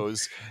kids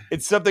shows.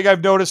 It's something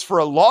I've noticed for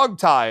a long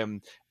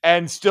time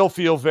and still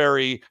feel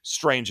very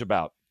strange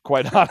about,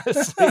 quite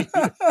honestly.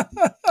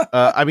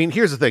 I mean,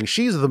 here's the thing.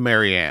 She's the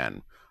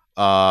Marianne.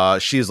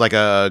 She's like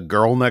a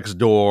girl next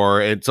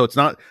door. And so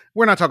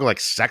we're not talking like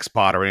sex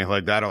pot or anything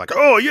like that. Or like,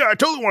 oh yeah, I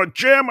totally want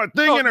to jam my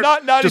thing in her.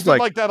 Not just even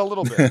like that a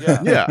little bit.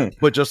 Yeah. Yeah.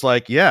 But just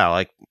like,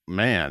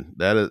 man,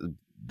 that is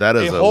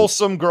a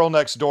wholesome girl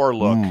next door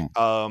look.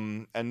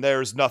 And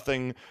there's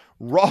nothing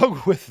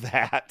wrong with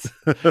that.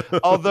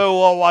 Although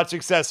while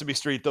watching Sesame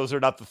Street, those are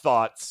not the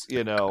thoughts,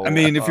 I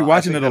mean, if you're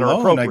watching it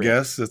alone, I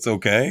guess it's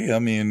okay. I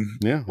mean,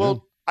 yeah.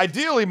 Well,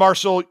 ideally,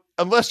 Marshall,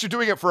 unless you're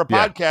doing it for a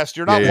podcast,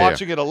 you're not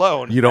watching it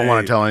alone. You don't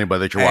want to tell anybody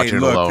that you're watching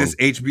it alone. This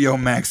HBO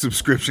Max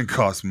subscription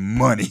costs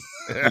money.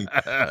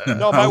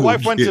 No, my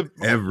wife went to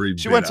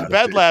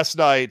bed last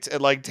night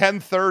at like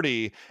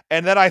 10:30,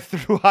 and then I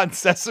threw on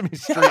Sesame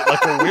Street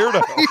like a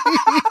weirdo.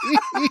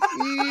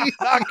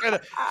 Thankfully,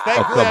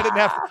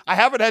 I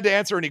haven't had to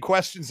answer any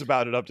questions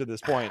about it up to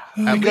this point.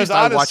 Because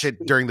I watch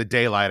it during the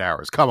daylight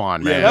hours. Come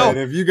on, man. Yeah,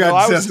 if you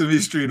got Sesame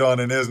Street on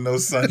and there's no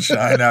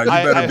sunshine out, you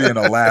better be in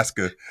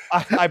Alaska.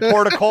 I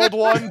poured a cold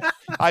one.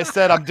 I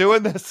said, I'm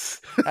doing this,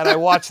 and I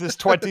watched this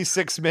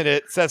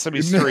 26-minute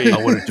Sesame Street.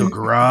 I went into a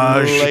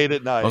garage late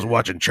at night. I was watching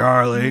watching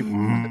Charlie.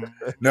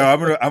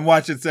 No, I'm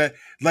watching that.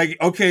 Like,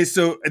 okay,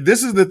 so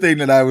this is the thing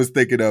that I was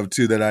thinking of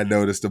too that I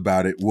noticed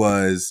about it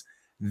was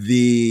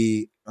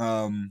the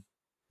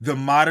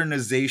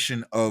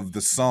modernization of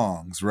the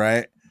songs,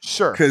 right?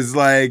 Sure. Because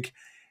like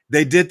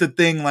they did the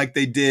thing like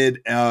they did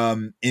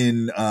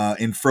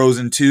in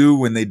Frozen 2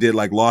 when they did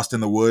like Lost in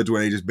the Woods,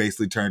 where they just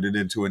basically turned it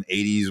into an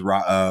 80s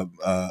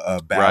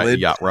ballad. Right,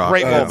 yacht rock.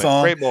 Great moment.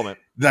 Song. Great moment.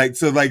 Like,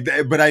 so like,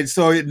 but I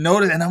saw it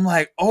noted and I'm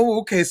like, oh,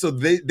 okay. So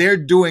they're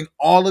doing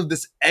all of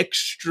this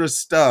extra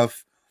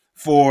stuff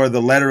for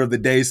the letter of the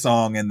day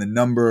song and the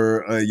number,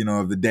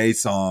 of the day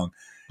song.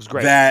 It was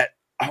great. That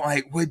I'm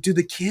like, what do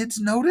the kids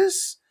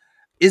notice?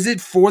 Is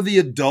it for the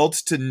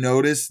adults to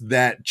notice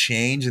that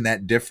change and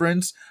that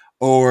difference,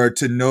 or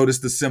to notice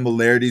the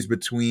similarities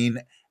between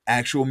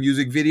actual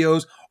music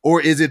videos? Or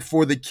is it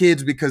for the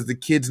kids because the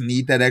kids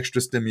need that extra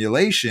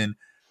stimulation?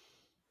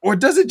 Or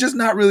does it just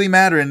not really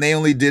matter and they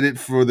only did it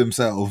for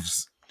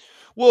themselves?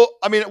 Well,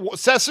 I mean,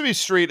 Sesame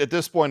Street at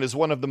this point is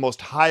one of the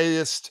most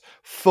highest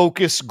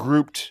focus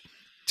grouped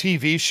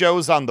TV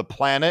shows on the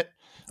planet.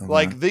 Okay.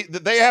 Like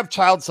they have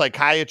child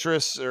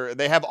psychiatrists, or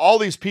they have all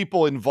these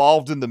people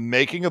involved in the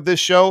making of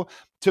this show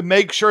to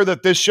make sure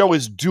that this show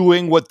is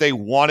doing what they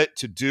want it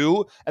to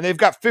do. And they've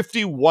got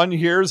 51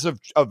 years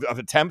of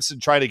attempts in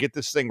trying to get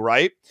this thing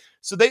right.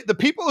 So the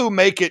people who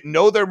make it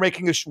know they're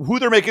making who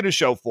they're making a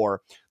show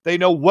for. They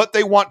know what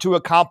they want to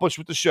accomplish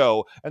with the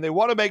show, and they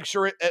want to make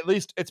sure at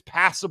least it's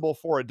passable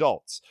for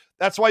adults.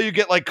 That's why you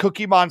get like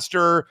Cookie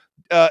Monster,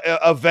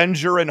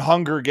 Avenger, and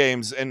Hunger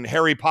Games and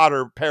Harry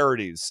Potter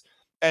parodies.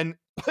 And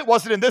it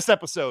wasn't in this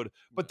episode,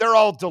 but they're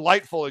all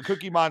delightful. And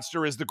Cookie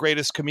Monster is the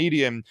greatest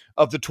comedian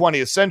of the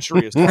 20th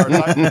century, as far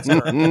as I'm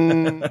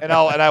concerned. And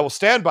I will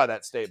stand by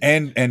that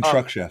statement. And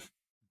Truck Chef.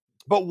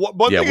 But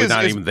one thing we're is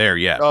not even there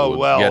yet. Oh,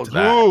 We'll get to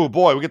that. Oh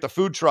boy, we get the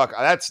food truck.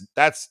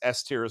 That's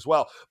S tier as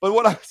well. But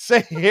what I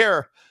say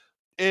here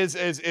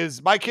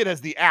is my kid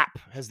has the app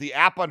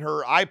on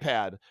her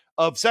iPad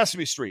of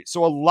Sesame Street.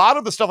 So a lot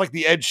of the stuff like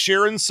the Ed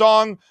Sheeran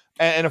song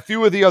and a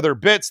few of the other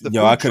bits.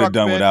 I could have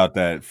done without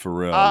that for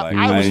real.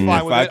 I was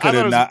fine with it.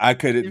 I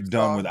could have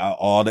done without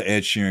all the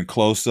Ed Sheeran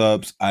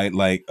close-ups. I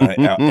like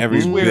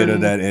every bit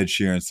of that Ed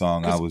Sheeran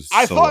song.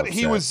 I thought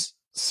he was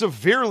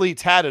severely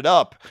tatted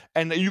up,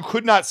 and you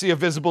could not see a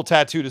visible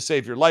tattoo to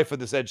save your life for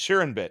this Ed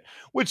Sheeran bit,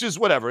 which is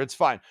whatever, it's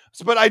fine.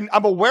 So, but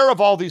I'm aware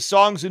of all these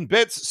songs and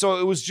bits, so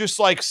it was just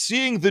like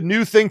seeing the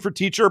new thing for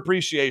Teacher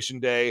Appreciation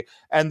Day,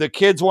 and the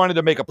kids wanted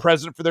to make a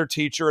present for their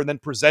teacher and then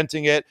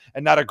presenting it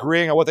and not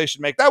agreeing on what they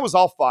should make. That was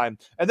all fine.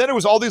 And then it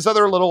was all these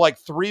other little like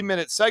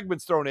 3-minute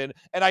segments thrown in,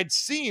 and I'd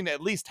seen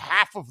at least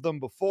half of them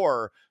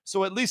before,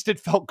 so at least it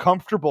felt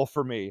comfortable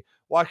for me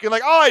walking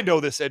like, oh, I know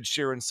this Ed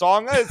Sheeran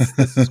song.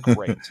 This is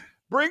great.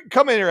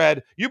 Come in here,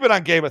 Ed. You've been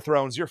on Game of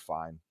Thrones. You're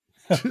fine.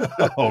 Wait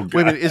a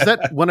minute, is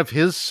that one of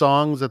his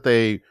songs that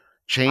they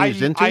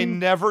changed into? I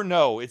never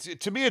know.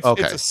 To me,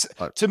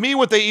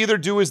 what they either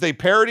do is they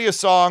parody a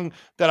song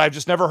that I've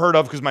just never heard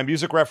of because my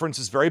music reference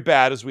is very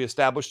bad, as we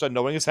established on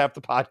Knowing Is Half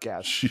the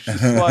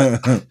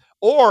Podcast.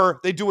 Or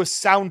they do a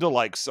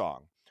sound-alike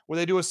song, where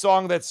they do a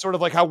song that's sort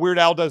of like how Weird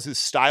Al does his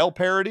style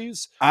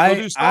parodies. They'll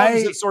do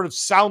songs that sort of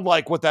sound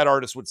like what that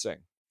artist would sing.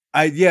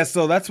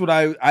 So that's what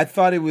I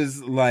thought. It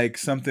was like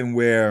something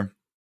where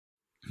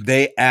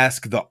they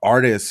ask the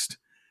artist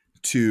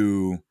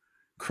to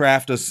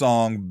craft a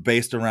song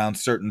based around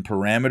certain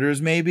parameters,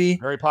 maybe.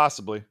 Very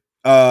possibly.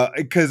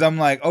 Because I'm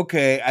like,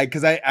 okay,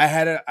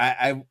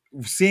 I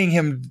seeing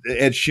him,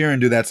 Ed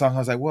Sheeran, do that song. I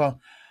was like, well,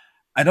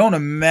 I don't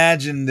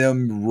imagine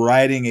them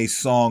writing a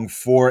song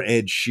for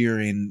Ed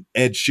Sheeran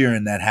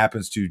that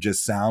happens to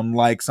just sound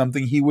like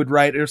something he would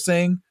write or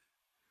sing.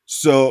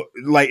 So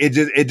like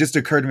it just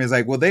occurred to me, it's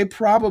like, well, they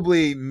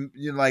probably,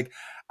 like,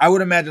 I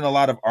would imagine a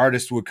lot of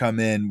artists would come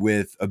in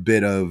with a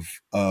bit of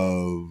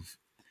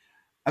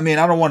I mean,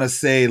 I don't want to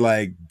say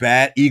like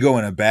bad ego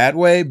in a bad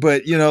way,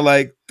 but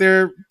like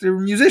they're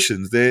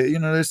musicians, they're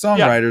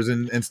songwriters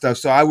and stuff.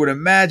 So I would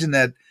imagine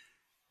that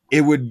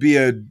it would be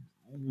a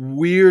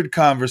weird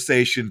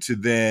conversation to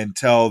then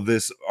tell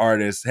this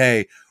artist,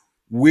 hey,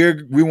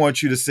 we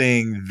want you to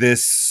sing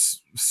this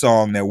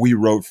song that we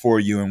wrote for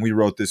you, and we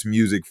wrote this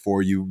music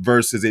for you,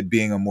 versus it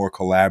being a more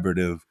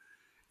collaborative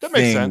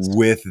thing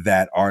with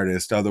that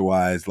artist.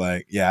 Otherwise,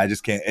 like, I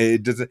just can't.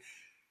 It doesn't.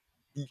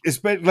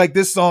 Especially like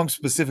this song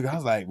specific. I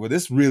was like, well,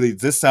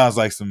 this sounds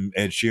like some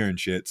Ed Sheeran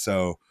shit.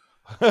 So,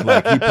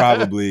 like, he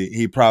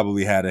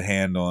probably had a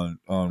hand on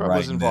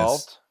writing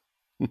this.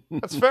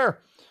 That's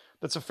fair.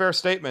 That's a fair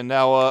statement.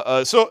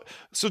 Now, so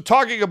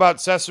talking about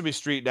Sesame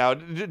Street now,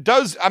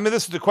 this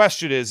is the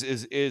question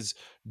is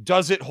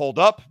does it hold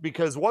up?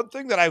 Because one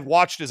thing that I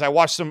watched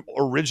some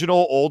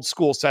original old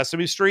school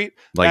Sesame Street.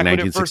 Like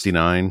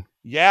 1969?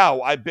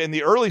 I've been in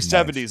the early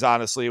 70s,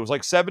 honestly. It was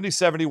like 70,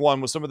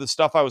 71 was some of the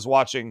stuff I was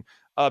watching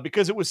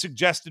because it was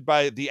suggested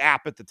by the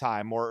app at the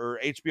time, or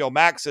HBO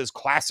Max says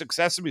classic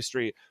Sesame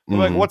Street. I'm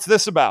like, what's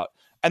this about?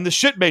 And the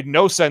shit made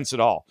no sense at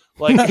all.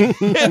 Like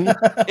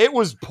it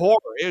was poor.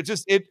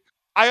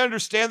 I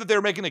understand that they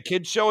were making a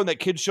kids show and that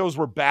kids shows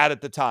were bad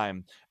at the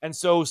time. And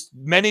so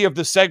many of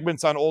the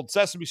segments on Old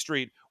Sesame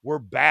Street were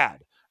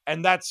bad.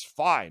 And that's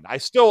fine. I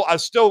still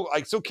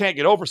can't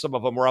get over some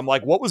of them where I'm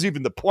like, what was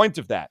even the point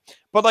of that?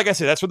 But like I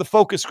said, that's where the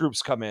focus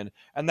groups come in.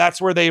 And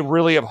that's where they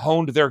really have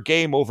honed their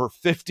game over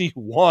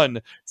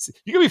 51.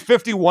 You give me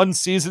 51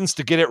 seasons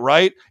to get it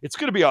right. It's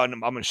going to be on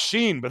a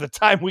machine by the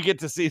time we get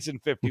to season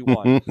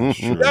 51.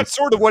 That's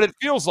sort of what it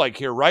feels like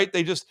here, right?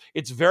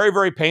 It's very,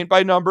 very paint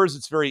by numbers.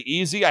 It's very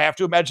easy. I have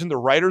to imagine the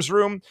writer's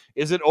room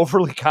isn't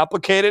overly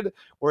complicated,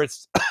 where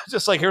it's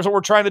just like, here's what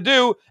we're trying to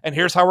do, and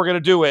here's how we're going to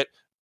do it.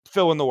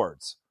 Fill in the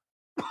words.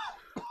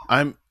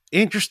 I'm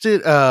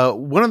interested.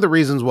 One of the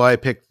reasons why I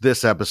picked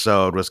this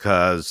episode was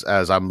because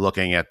as I'm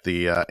looking at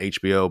the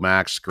HBO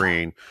Max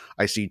screen,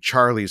 I see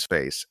Charlie's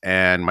face,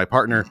 and my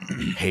partner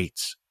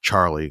hates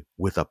Charlie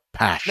with a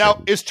passion.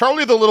 Now, is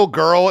Charlie the little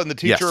girl and the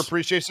teacher Yes.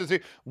 appreciation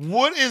thing?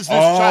 What is this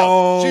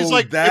child? She's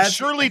like, if that's-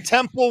 Shirley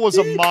Temple was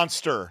a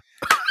monster.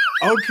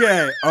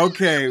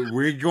 Okay,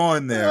 we're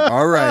going there.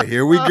 All right,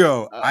 here we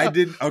go.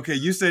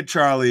 You said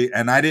Charlie,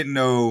 and I didn't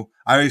know.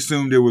 I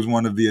assumed it was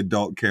one of the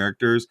adult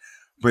characters,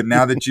 but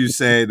now that you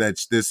say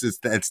that's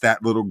that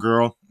little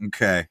girl,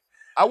 okay.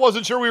 I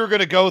wasn't sure we were going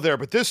to go there,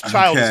 but this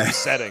child is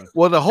upsetting.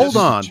 Well, hold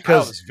on, child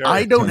because is very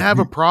I don't have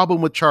a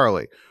problem with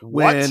Charlie.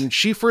 When What?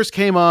 she first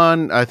came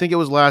on, I think it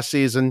was last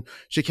season,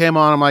 she came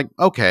on, I'm like,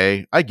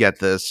 okay, I get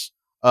this.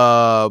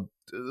 The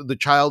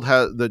child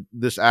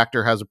this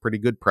actor has a pretty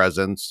good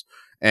presence,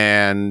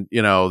 and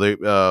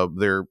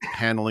they're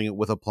handling it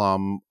with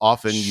aplomb.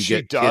 Often you She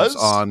get does?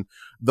 kids on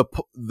the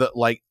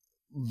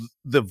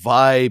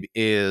vibe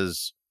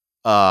is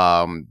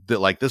that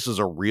like this is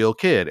a real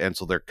kid, and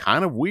so they're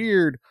kind of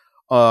weird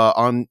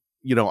on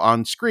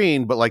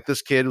screen, but like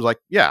this kid was like,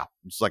 yeah,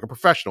 it's like a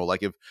professional.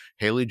 Like if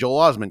Haley Joel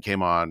Osment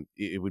came on,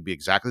 it would be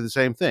exactly the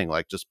same thing.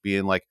 Like just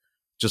being like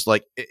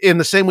in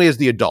the same way as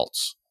the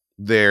adults.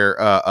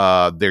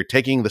 They're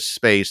taking the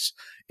space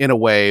in a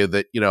way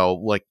that,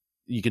 like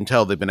you can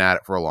tell they've been at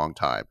it for a long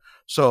time.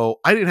 So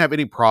I didn't have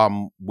any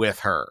problem with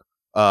her.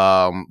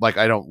 Like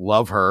I don't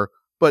love her,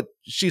 but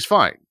she's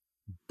fine.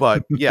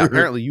 But yeah,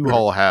 apparently you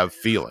all have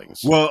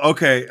feelings. Well,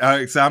 okay.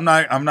 So I'm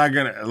not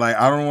gonna like.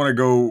 I don't want to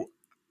go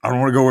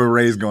where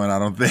Ray's going. I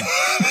don't think.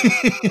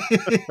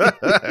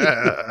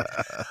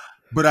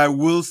 But I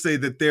will say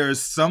that there is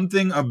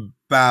something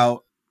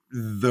about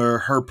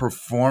her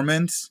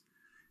performance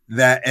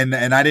that, and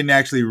I didn't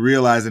actually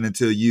realize it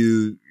until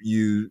you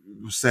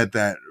said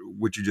that,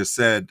 what you just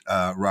said,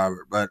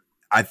 Robert. But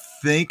I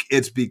think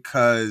it's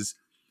because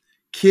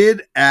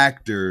kid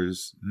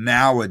actors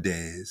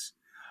nowadays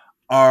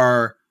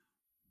are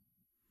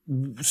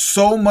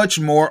so much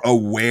more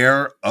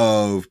aware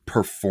of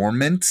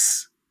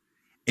performance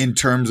in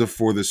terms of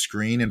for the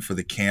screen and for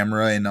the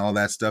camera and all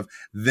that stuff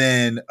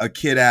than a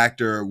kid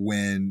actor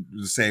when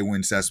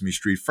Sesame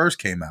Street first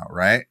came out,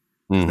 right?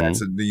 Mhm.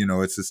 That's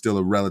it's still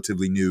a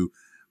relatively new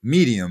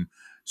medium.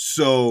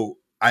 So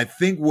I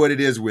think what it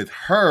is with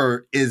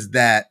her is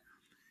that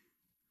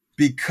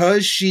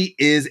because she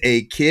is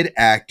a kid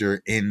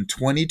actor in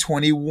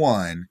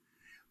 2021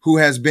 who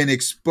has been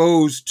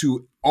exposed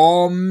to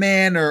all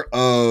manner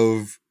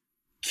of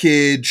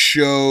kid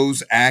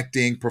shows,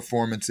 acting,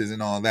 performances,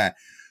 and all that.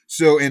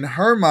 So in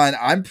her mind,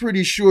 I'm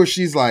pretty sure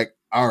she's like,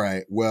 all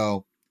right,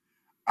 well,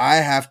 I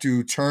have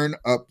to turn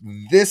up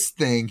this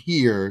thing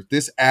here,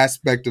 this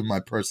aspect of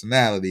my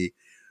personality,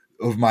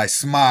 of my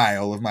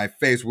smile, of my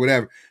face,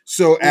 whatever.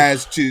 So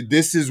as to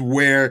this is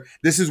where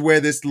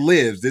this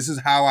lives. This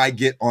is how I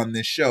get on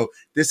this show.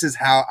 This is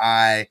how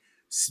I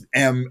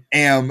am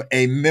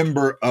a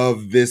member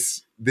of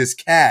this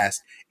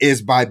cast,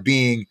 is by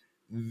being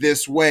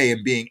this way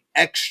and being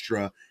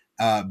extra,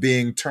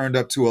 being turned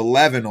up to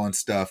 11 on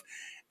stuff.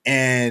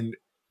 And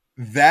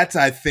that's,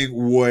 I think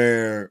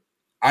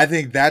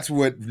that's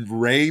what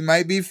Ray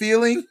might be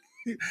feeling.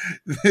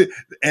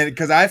 And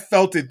because I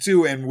felt it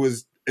too and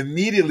was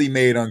immediately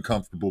made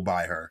uncomfortable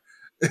by her.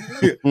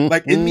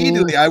 Like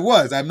immediately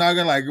I'm not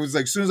gonna it was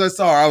like as soon as I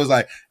saw her, I was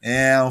like,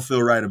 I don't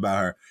feel right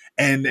about her.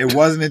 And it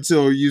wasn't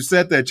until you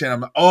said that, Chan,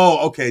 I'm like,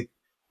 oh, okay,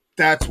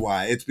 that's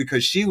why. It's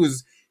because she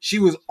was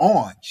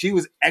on. She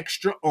was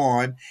extra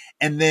on.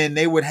 And then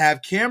they would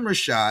have camera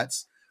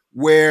shots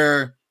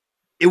where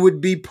it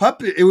would be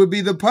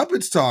the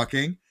puppets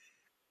talking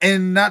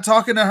and not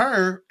talking to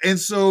her. And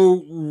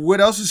so what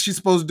else is she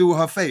supposed to do with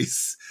her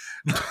face?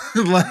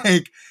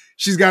 Like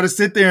she's got to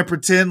sit there and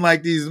pretend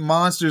like these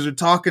monsters are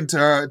talking to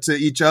her, to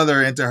each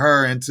other, and to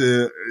her, and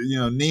to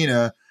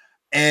Nina,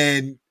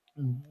 and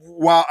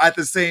while at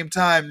the same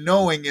time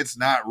knowing it's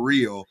not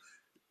real.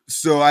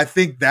 So I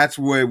think that's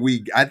what we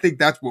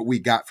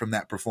got from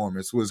that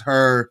performance, was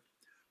her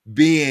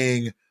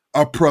being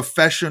a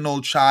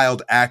professional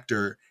child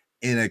actor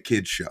in a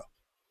kid's show.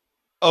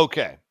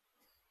 Okay.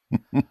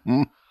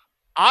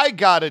 I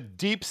got a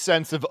deep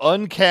sense of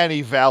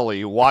uncanny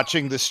valley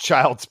watching this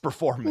child's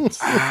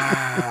performance. In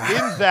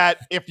that,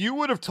 if you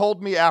would have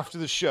told me after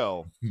the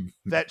show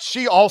that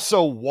she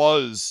also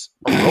was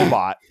a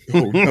robot,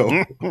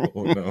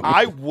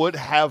 I would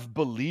have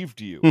believed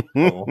you.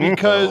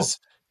 Because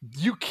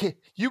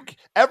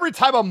every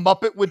time a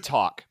Muppet would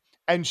talk,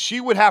 and she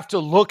would have to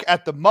look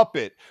at the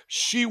Muppet,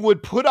 she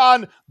would put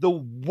on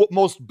the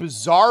most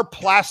bizarre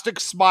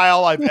plastic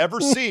smile I've ever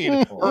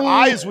seen. Her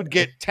eyes would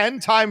get 10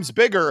 times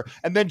bigger,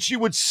 and then she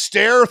would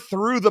stare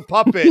through the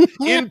puppet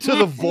into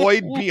the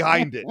void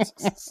behind it.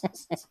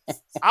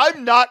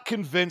 I'm not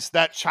convinced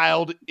that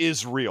child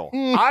is real.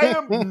 I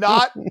am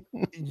not.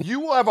 You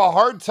will have a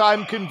hard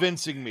time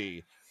convincing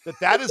me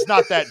that is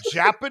not that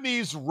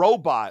Japanese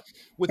robot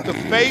with the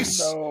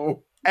face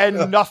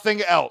and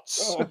nothing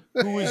else,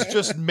 who is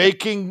just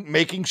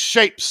making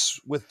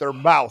shapes with their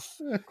mouth,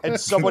 and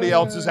somebody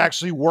else is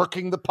actually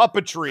working the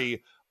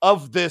puppetry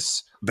of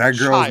this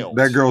child.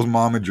 That girl's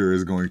momager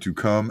is going to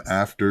come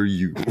after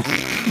you.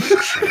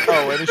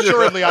 And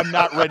assuredly I'm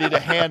not ready to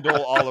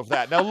handle all of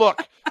that. Now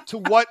look, to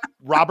what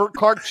Robert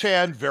Clark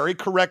Chan very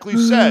correctly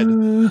said,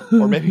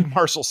 or maybe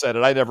Marshall said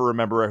it, I never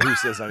remember who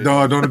says anything.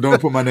 No,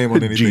 don't put my name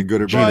on anything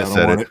good or bad. I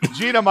don't want it.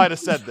 Gina might have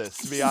said this,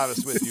 to be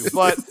honest with you,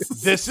 but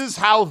this is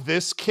how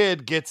this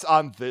kid gets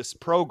on this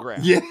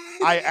program. Yeah.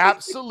 I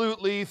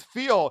absolutely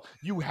feel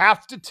you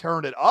have to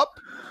turn it up.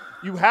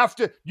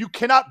 You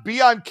cannot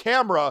be on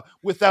camera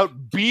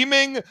without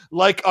beaming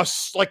like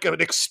an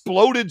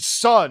exploded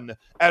sun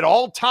at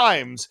all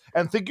times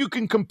and think you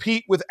can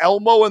compete with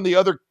Elmo and the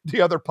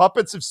other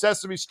puppets of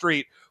Sesame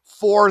Street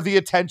for the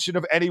attention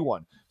of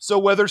anyone. So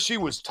whether she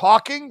was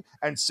talking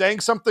and saying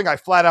something I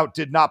flat out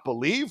did not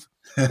believe,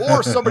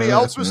 or somebody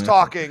else was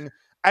talking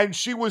and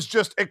she was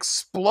just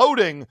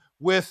exploding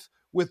with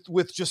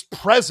just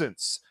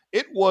presence,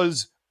 it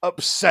was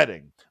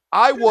upsetting.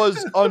 I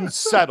was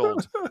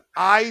unsettled.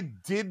 I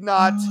did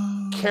not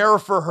care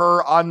for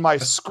her on my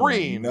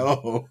screen.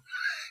 No.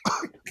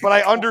 But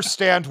I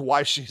understand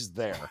why she's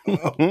there.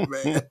 Oh,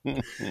 man.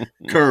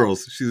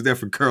 Curls. She was there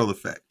for curl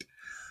effect.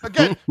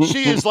 Again,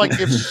 she is like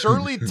if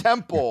Shirley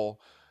Temple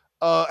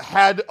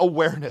had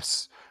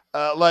awareness,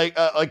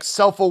 like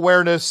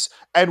self-awareness,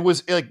 and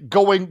was like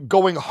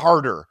going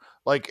harder,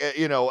 like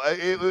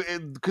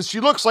because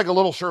she looks like a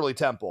little Shirley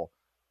Temple,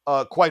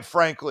 quite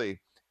frankly.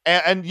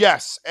 And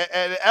yes,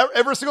 and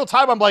every single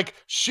time I'm like,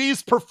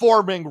 she's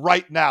performing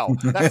right now.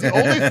 That's the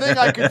only thing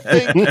I can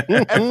think.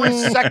 Every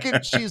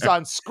second she's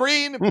on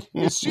screen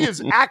is she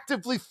is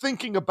actively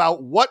thinking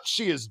about what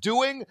she is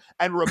doing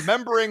and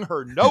remembering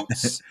her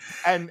notes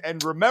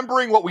and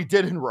remembering what we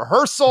did in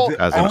rehearsal.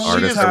 As an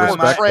artist, I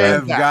respect I that.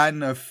 have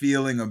gotten a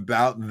feeling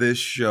about this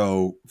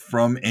show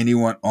from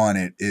anyone on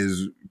it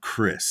is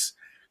Chris.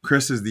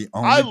 Chris is the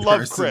only I love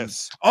person.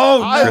 Chris.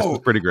 Oh, no. Chris is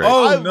pretty great.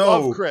 I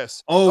love Chris.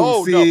 See,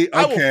 no.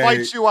 I will okay.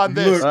 fight you on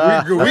this.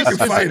 Look, we Chris can is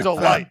fight a about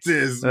delight.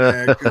 this,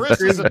 man.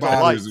 Chris is a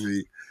bothers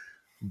delight.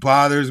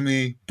 Bothers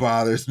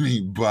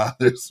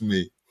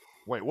me.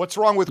 Wait, what's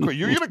wrong with Chris?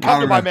 You're going to come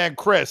to my man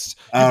Chris.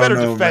 You better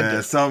defend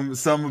it.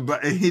 Some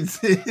about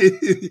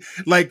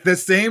like the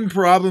same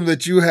problem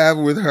that you have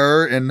with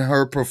her and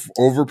her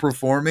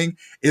overperforming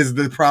is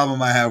the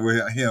problem I have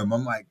with him.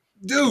 I'm like,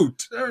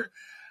 dude,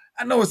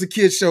 I know it's a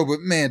kid's show,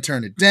 but man,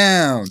 turn it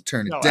down.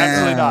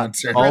 Absolutely not.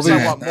 Chris,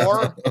 I want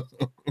more.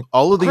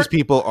 All of these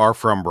people are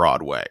from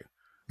Broadway.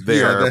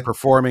 They're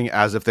performing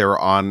as if they were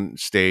on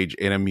stage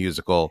in a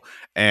musical,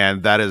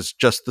 and that is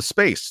just the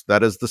space.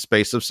 That is the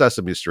space of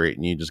Sesame Street,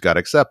 and you just got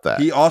to accept that.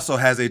 He also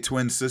has a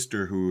twin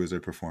sister who is a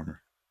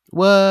performer.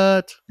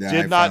 What? Yeah,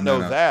 Did not know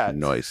that.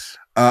 Nice.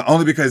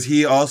 Only because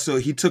he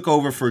took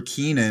over for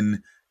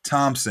Kenan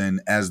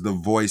Thompson as the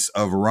voice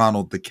of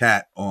Ronald the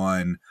cat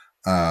on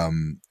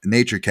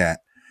Nature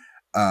Cat.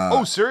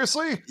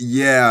 Seriously?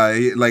 Yeah,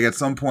 like at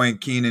some point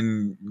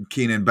Kenan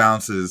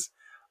bounces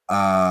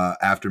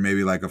after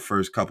maybe like a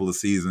first couple of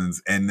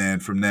seasons, and then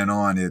from then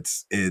on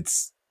it's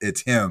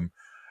him.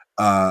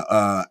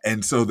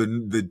 And so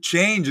the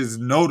change is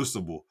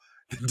noticeable.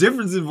 The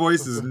difference in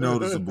voice is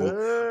noticeable,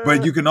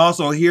 but you can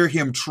also hear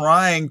him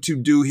trying to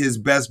do his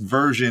best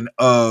version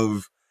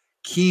of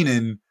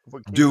Kenan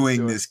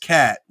doing this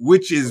cat,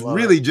 which is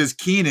really just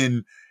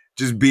Kenan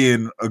just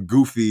being a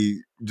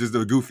goofy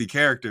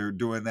character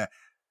doing that.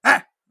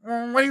 What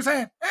are you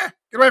saying? Get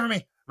away from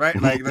me. Right?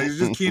 Like it's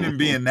just Kenan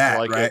being that,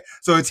 like right?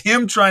 So it's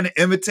him trying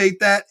to imitate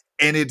that,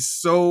 and it's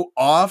so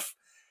off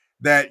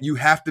that you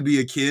have to be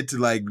a kid to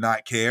like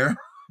not care.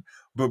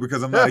 But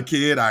because I'm not a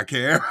kid, I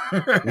care.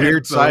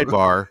 Weird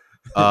sidebar.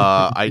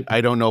 I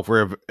don't know if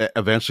we're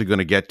eventually going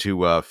to get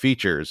to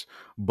features,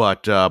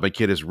 but my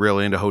kid is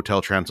really into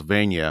Hotel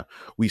Transylvania.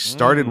 We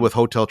started with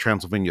Hotel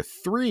Transylvania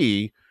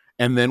 3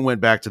 and then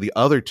went back to the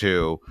other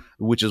two,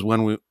 which is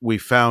when we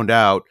found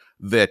out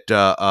that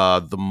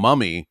the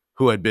mummy,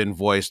 who had been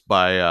voiced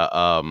by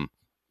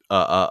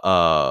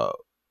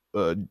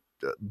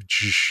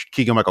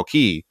Keegan-Michael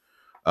Key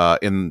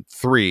in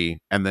 3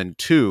 and then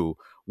 2,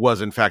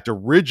 was in fact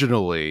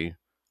originally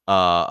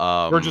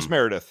Burgess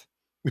Meredith.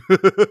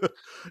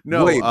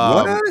 No, Wait,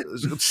 what?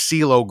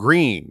 CeeLo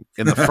Green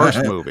in the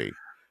first movie.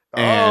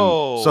 And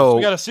so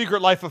we got a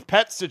Secret Life of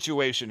Pets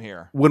situation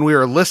here. When we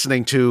were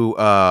listening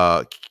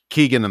to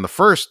Keegan in the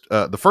first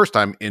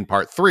time in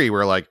part 3, we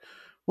we're like,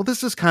 well,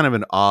 this is kind of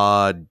an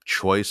odd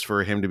choice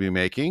for him to be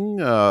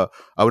making. I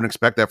wouldn't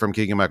expect that from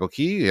Keegan-Michael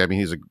Key. I mean,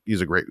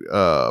 he's a great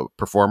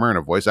performer and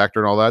a voice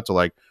actor and all that. So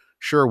like,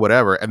 sure,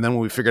 whatever. And then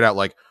when we figured out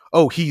like,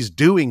 oh, he's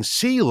doing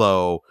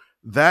CeeLo,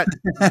 that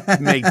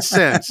made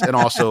sense and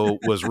also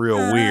was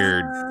real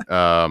weird.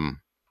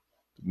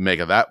 Make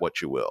of that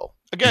what you will.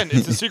 Again,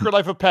 it's The Secret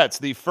Life of Pets.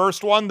 The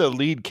first one, the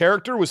lead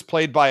character was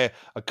played by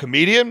a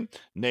comedian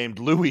named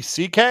Louis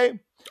C.K.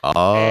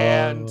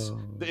 And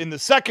in the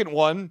second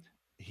one,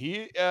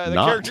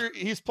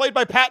 he's played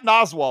by Patton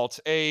Oswalt.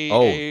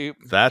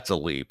 That's a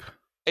leap.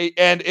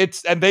 And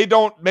they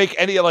don't make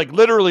any, like,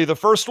 literally the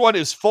first one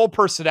is full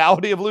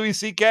personality of Louis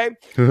C.K.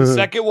 The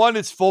second one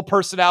is full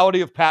personality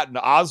of Patton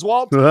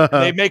Oswalt.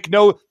 They make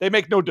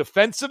no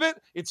defense of it.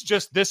 It's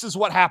just, this is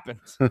what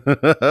happens.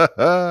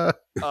 But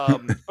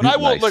I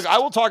will Nice. I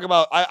will talk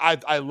about,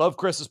 I love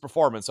Chris's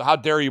performance. So how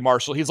dare you,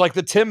 Marshall? He's like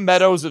the Tim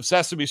Meadows of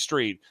Sesame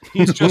Street.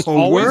 He's just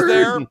always Word.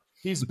 there.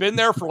 He's been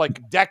there for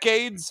like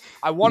decades.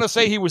 I want to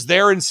say he was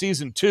there in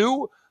season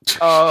 2.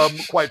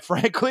 Quite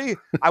frankly,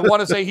 I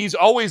want to say he's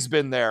always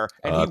been there,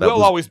 and he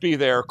will always be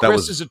there.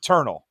 Chris is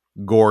eternal.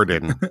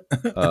 Gordon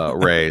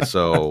Ray,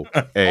 so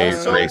A,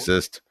 Also,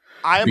 racist.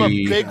 I am a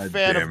B, big God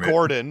fan of damn it.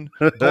 Gordon.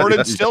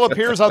 Gordon still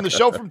appears on the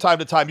show from time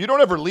to time. You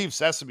don't ever leave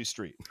Sesame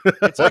Street.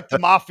 It's like the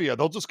mafia.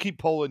 They'll just keep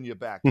pulling you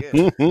back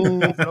in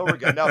over and over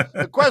again. Now,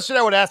 the question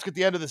I would ask at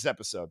the end of this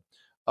episode,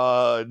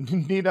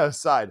 Nina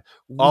aside.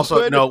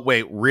 Also, no,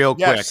 wait, real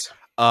Yes.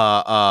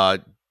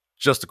 quick.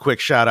 Just a quick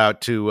shout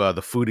out to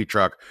the Foodie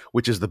Truck,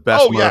 which is the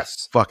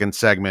best fucking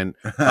segment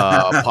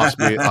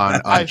possibly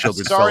on I'm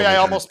children's sorry, television. I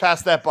almost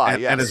passed that by.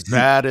 And, Yes. and as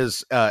bad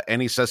as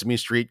any Sesame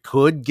Street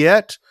could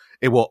get,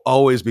 it will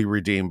always be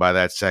redeemed by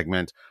that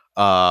segment.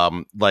 I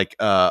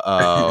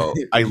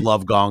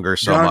love Gonger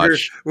so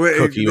much.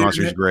 Cookie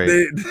Monster's great.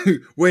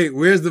 Wait,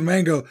 where's the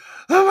mango?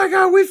 Oh my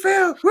God, we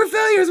failed. We're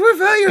failures.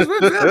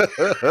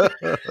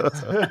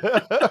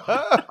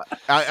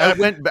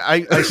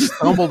 I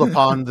stumbled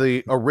upon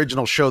the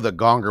original show that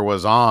Gonger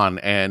was on,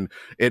 and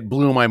it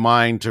blew my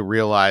mind to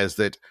realize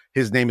that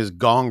his name is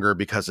Gonger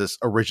because his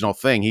original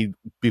thing,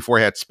 before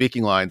he had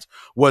speaking lines,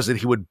 was that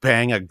he would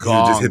bang a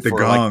gong just hit the for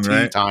gong, like tea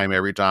right? time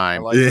every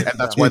time. like it. And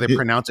that's why they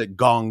pronounce it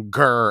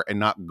Gonger and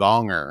not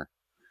Gonger.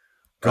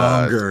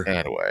 Gonger.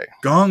 Anyway.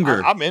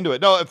 Gonger. I'm into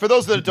it. No, for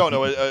those that don't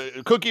know,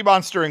 Cookie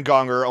Monster and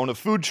Gonger own a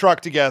food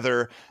truck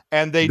together,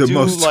 and they the do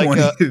most like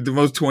the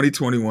most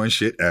 2021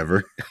 shit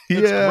ever.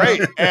 it's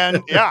great.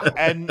 And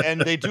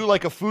and they do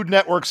like a Food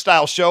Network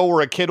style show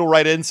where a kid will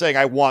write in saying,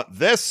 I want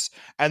this.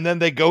 And then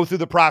they go through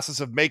the process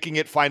of making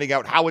it, finding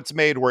out how it's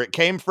made, where it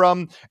came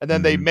from. And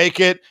then they make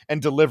it and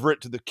deliver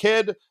it to the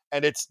kid.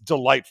 And it's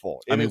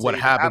delightful. I mean, what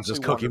happens is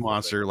Cookie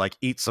Monster like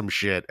eats some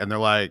shit and they're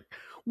like,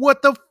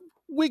 what the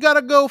we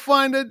gotta go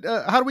find it.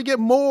 How do we get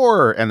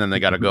more? And then they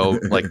gotta go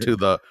like to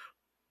the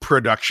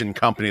production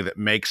company that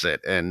makes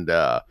it and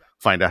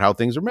find out how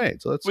things are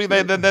made. So that's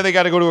then they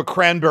got to go to a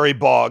cranberry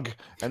bog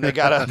and they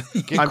got to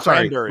get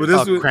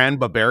cranberries.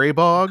 Cranberry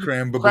bog.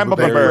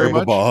 Cranberry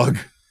bog.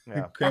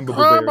 Yeah.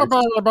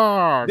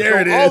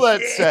 There it is. All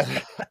that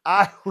said,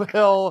 I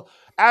will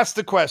ask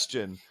the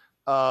question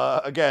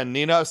again,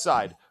 Nina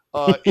aside.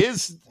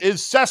 Is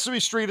Sesame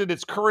Street in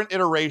its current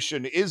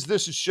iteration? Is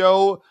this a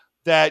show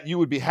that you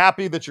would be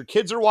happy that your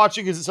kids are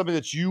watching? Is it something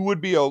that you would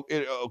be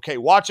okay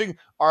watching?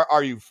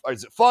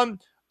 Is it fun?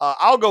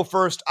 I'll go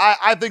first.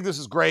 I think this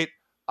is great.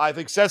 I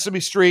think Sesame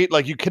Street,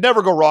 like, you can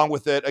never go wrong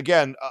with it.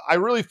 Again, I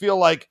really feel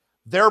like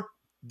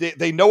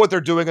they know what they're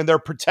doing and they're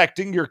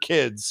protecting your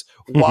kids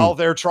while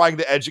they're trying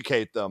to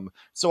educate them.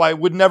 So I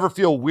would never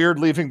feel weird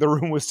leaving the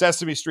room with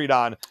Sesame Street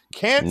on.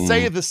 Can't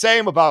say the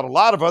same about a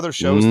lot of other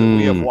shows that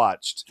we have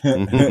watched.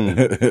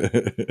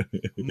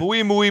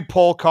 Muy Muy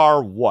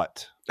Polkar,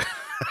 what?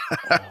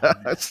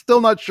 I'm still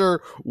not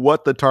sure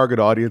what the target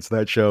audience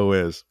that show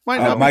is.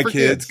 My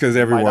kids, because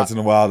every once in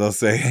a while they'll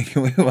say, "Hey,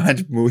 can we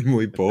watch Muy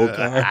Muy Polkar?"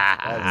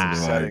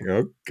 That's like,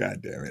 oh,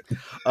 God damn it!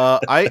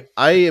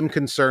 I am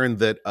concerned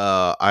that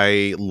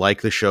I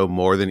like the show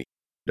more than he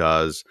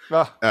does,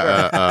 and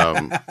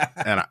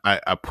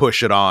I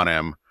push it on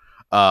him.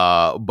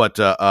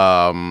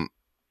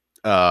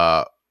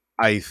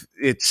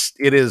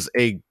 It is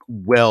a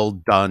well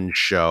done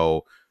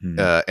show.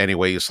 Any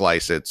way you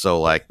slice it. So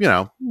like,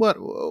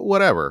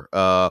 whatever.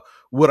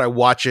 Would I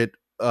watch it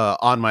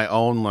on my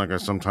own? Like I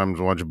sometimes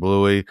watch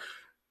Bluey.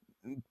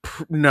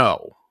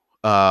 No.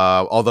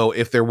 Although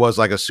if there was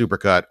like a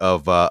supercut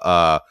of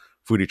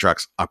Foodie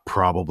Trucks, I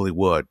probably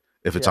would.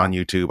 If it's on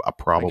YouTube, I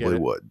probably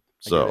would.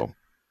 So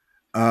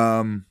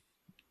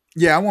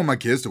yeah, I want my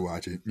kids to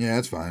watch it. Yeah,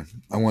 that's fine.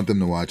 I want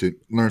them to watch it.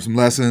 Learn some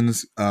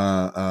lessons.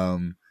 I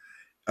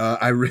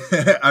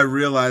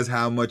realize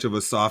how much of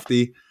a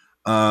softie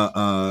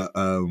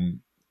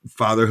fatherhood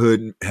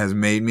has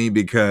made me,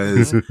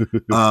 because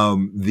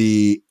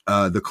the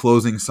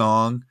closing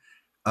song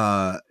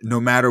no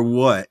matter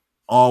what,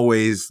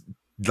 always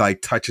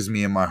like touches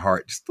me in my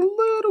heart just a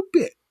little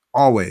bit.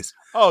 Always.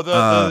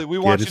 Oh, we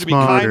want you to be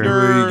smarter. kinder,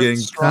 We're getting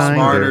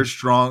stronger.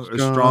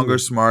 stronger,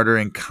 smarter,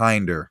 and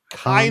kinder.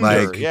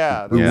 Kinder, Like,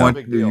 yeah. We that's a want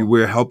big deal.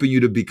 we're helping you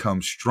to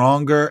become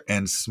stronger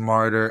and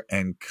smarter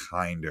and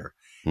kinder.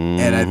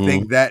 And I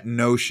think that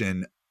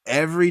notion,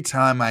 every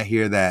time I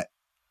hear that,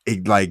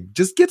 it like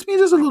just gets me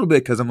just a little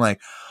bit, because I'm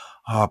like,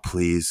 oh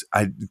please,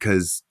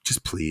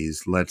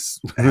 please, let's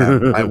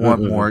have, I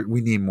want more. We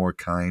need more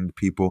kind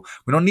people.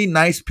 We don't need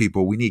nice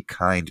people. We need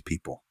kind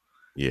people.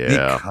 We need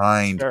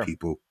kind Sure.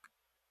 people.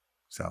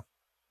 So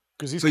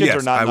Because these so kids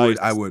yes, are not I would,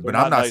 nice. but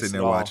They're I'm not nice sitting at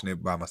there all. watching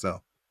it by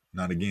myself.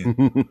 Not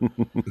again.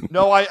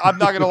 No, I'm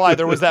not gonna lie.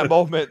 There was that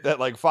moment that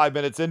like 5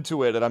 minutes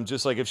into it, and I'm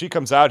just like, if she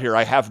comes out here,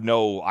 I have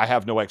no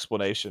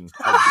explanation.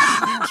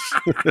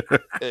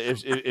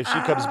 If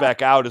she comes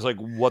back out, is like,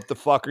 what the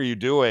fuck are you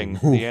doing?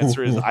 The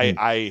answer is,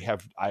 I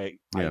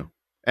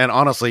And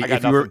honestly, I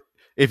got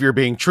if you're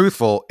being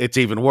truthful, it's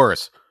even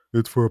worse.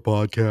 It's for a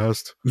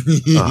podcast.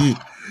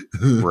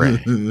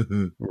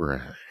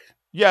 Right.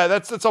 yeah,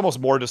 that's almost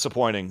more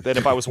disappointing than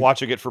if I was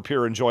watching it for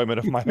pure enjoyment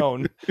of my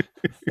own.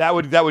 That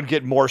would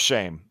get more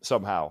shame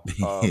somehow.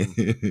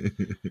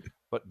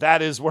 But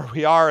that is where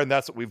we are, and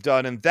that's what we've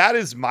done. And that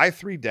is my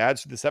three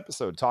dads for this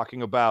episode,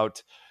 talking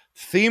about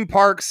theme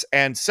parks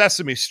and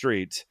Sesame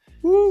Street.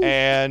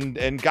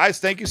 And guys,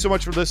 thank you so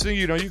much for listening.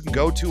 You know, you can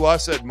go to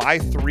us at My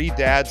Three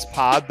Dads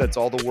Pod. That's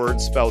all the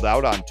words spelled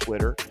out on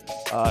Twitter.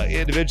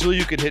 Individually,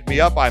 you can hit me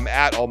up. I'm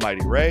at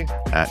Almighty Ray.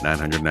 At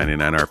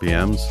 999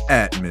 RPMs.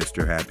 At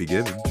Mr. Happy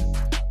Givens.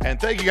 And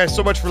thank you guys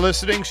so much for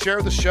listening.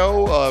 Share the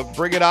show.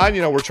 Bring it on.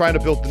 You know, we're trying to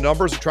build the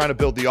numbers. We're trying to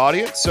build the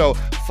audience. So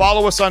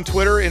follow us on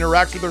Twitter,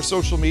 interact with our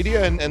social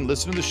media, and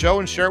listen to the show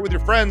and share it with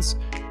your friends.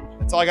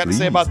 That's all I got to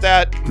say about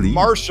that. Please.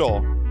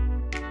 Marshall,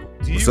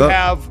 do What's you up?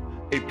 have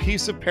a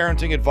piece of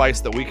parenting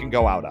advice that we can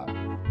go out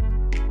on?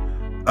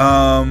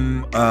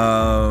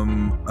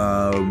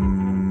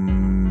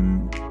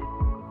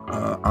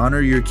 Honor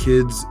your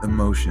kids'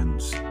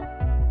 emotions.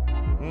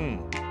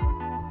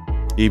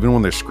 Even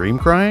when they're scream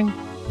crying?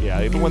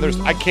 Yeah, even when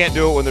I can't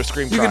do it when they're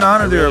screaming. You can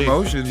honor their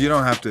emotions. You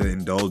don't have to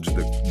indulge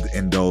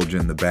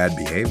in the bad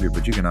behavior,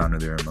 but you can honor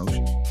their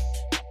emotions.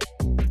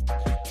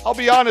 I'll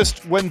be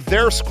honest, when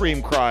they're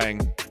scream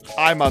crying,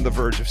 I'm on the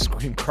verge of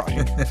scream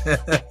crying.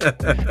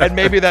 And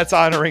maybe that's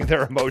honoring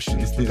their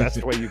emotions the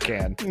best way you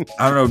can.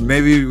 I don't know.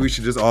 Maybe we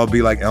should just all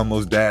be like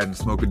Elmo's dad and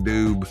smoke a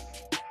doob.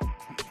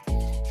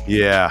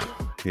 Yeah,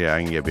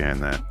 I can get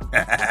behind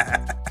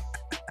that.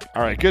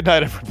 All right, good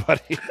night,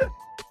 everybody.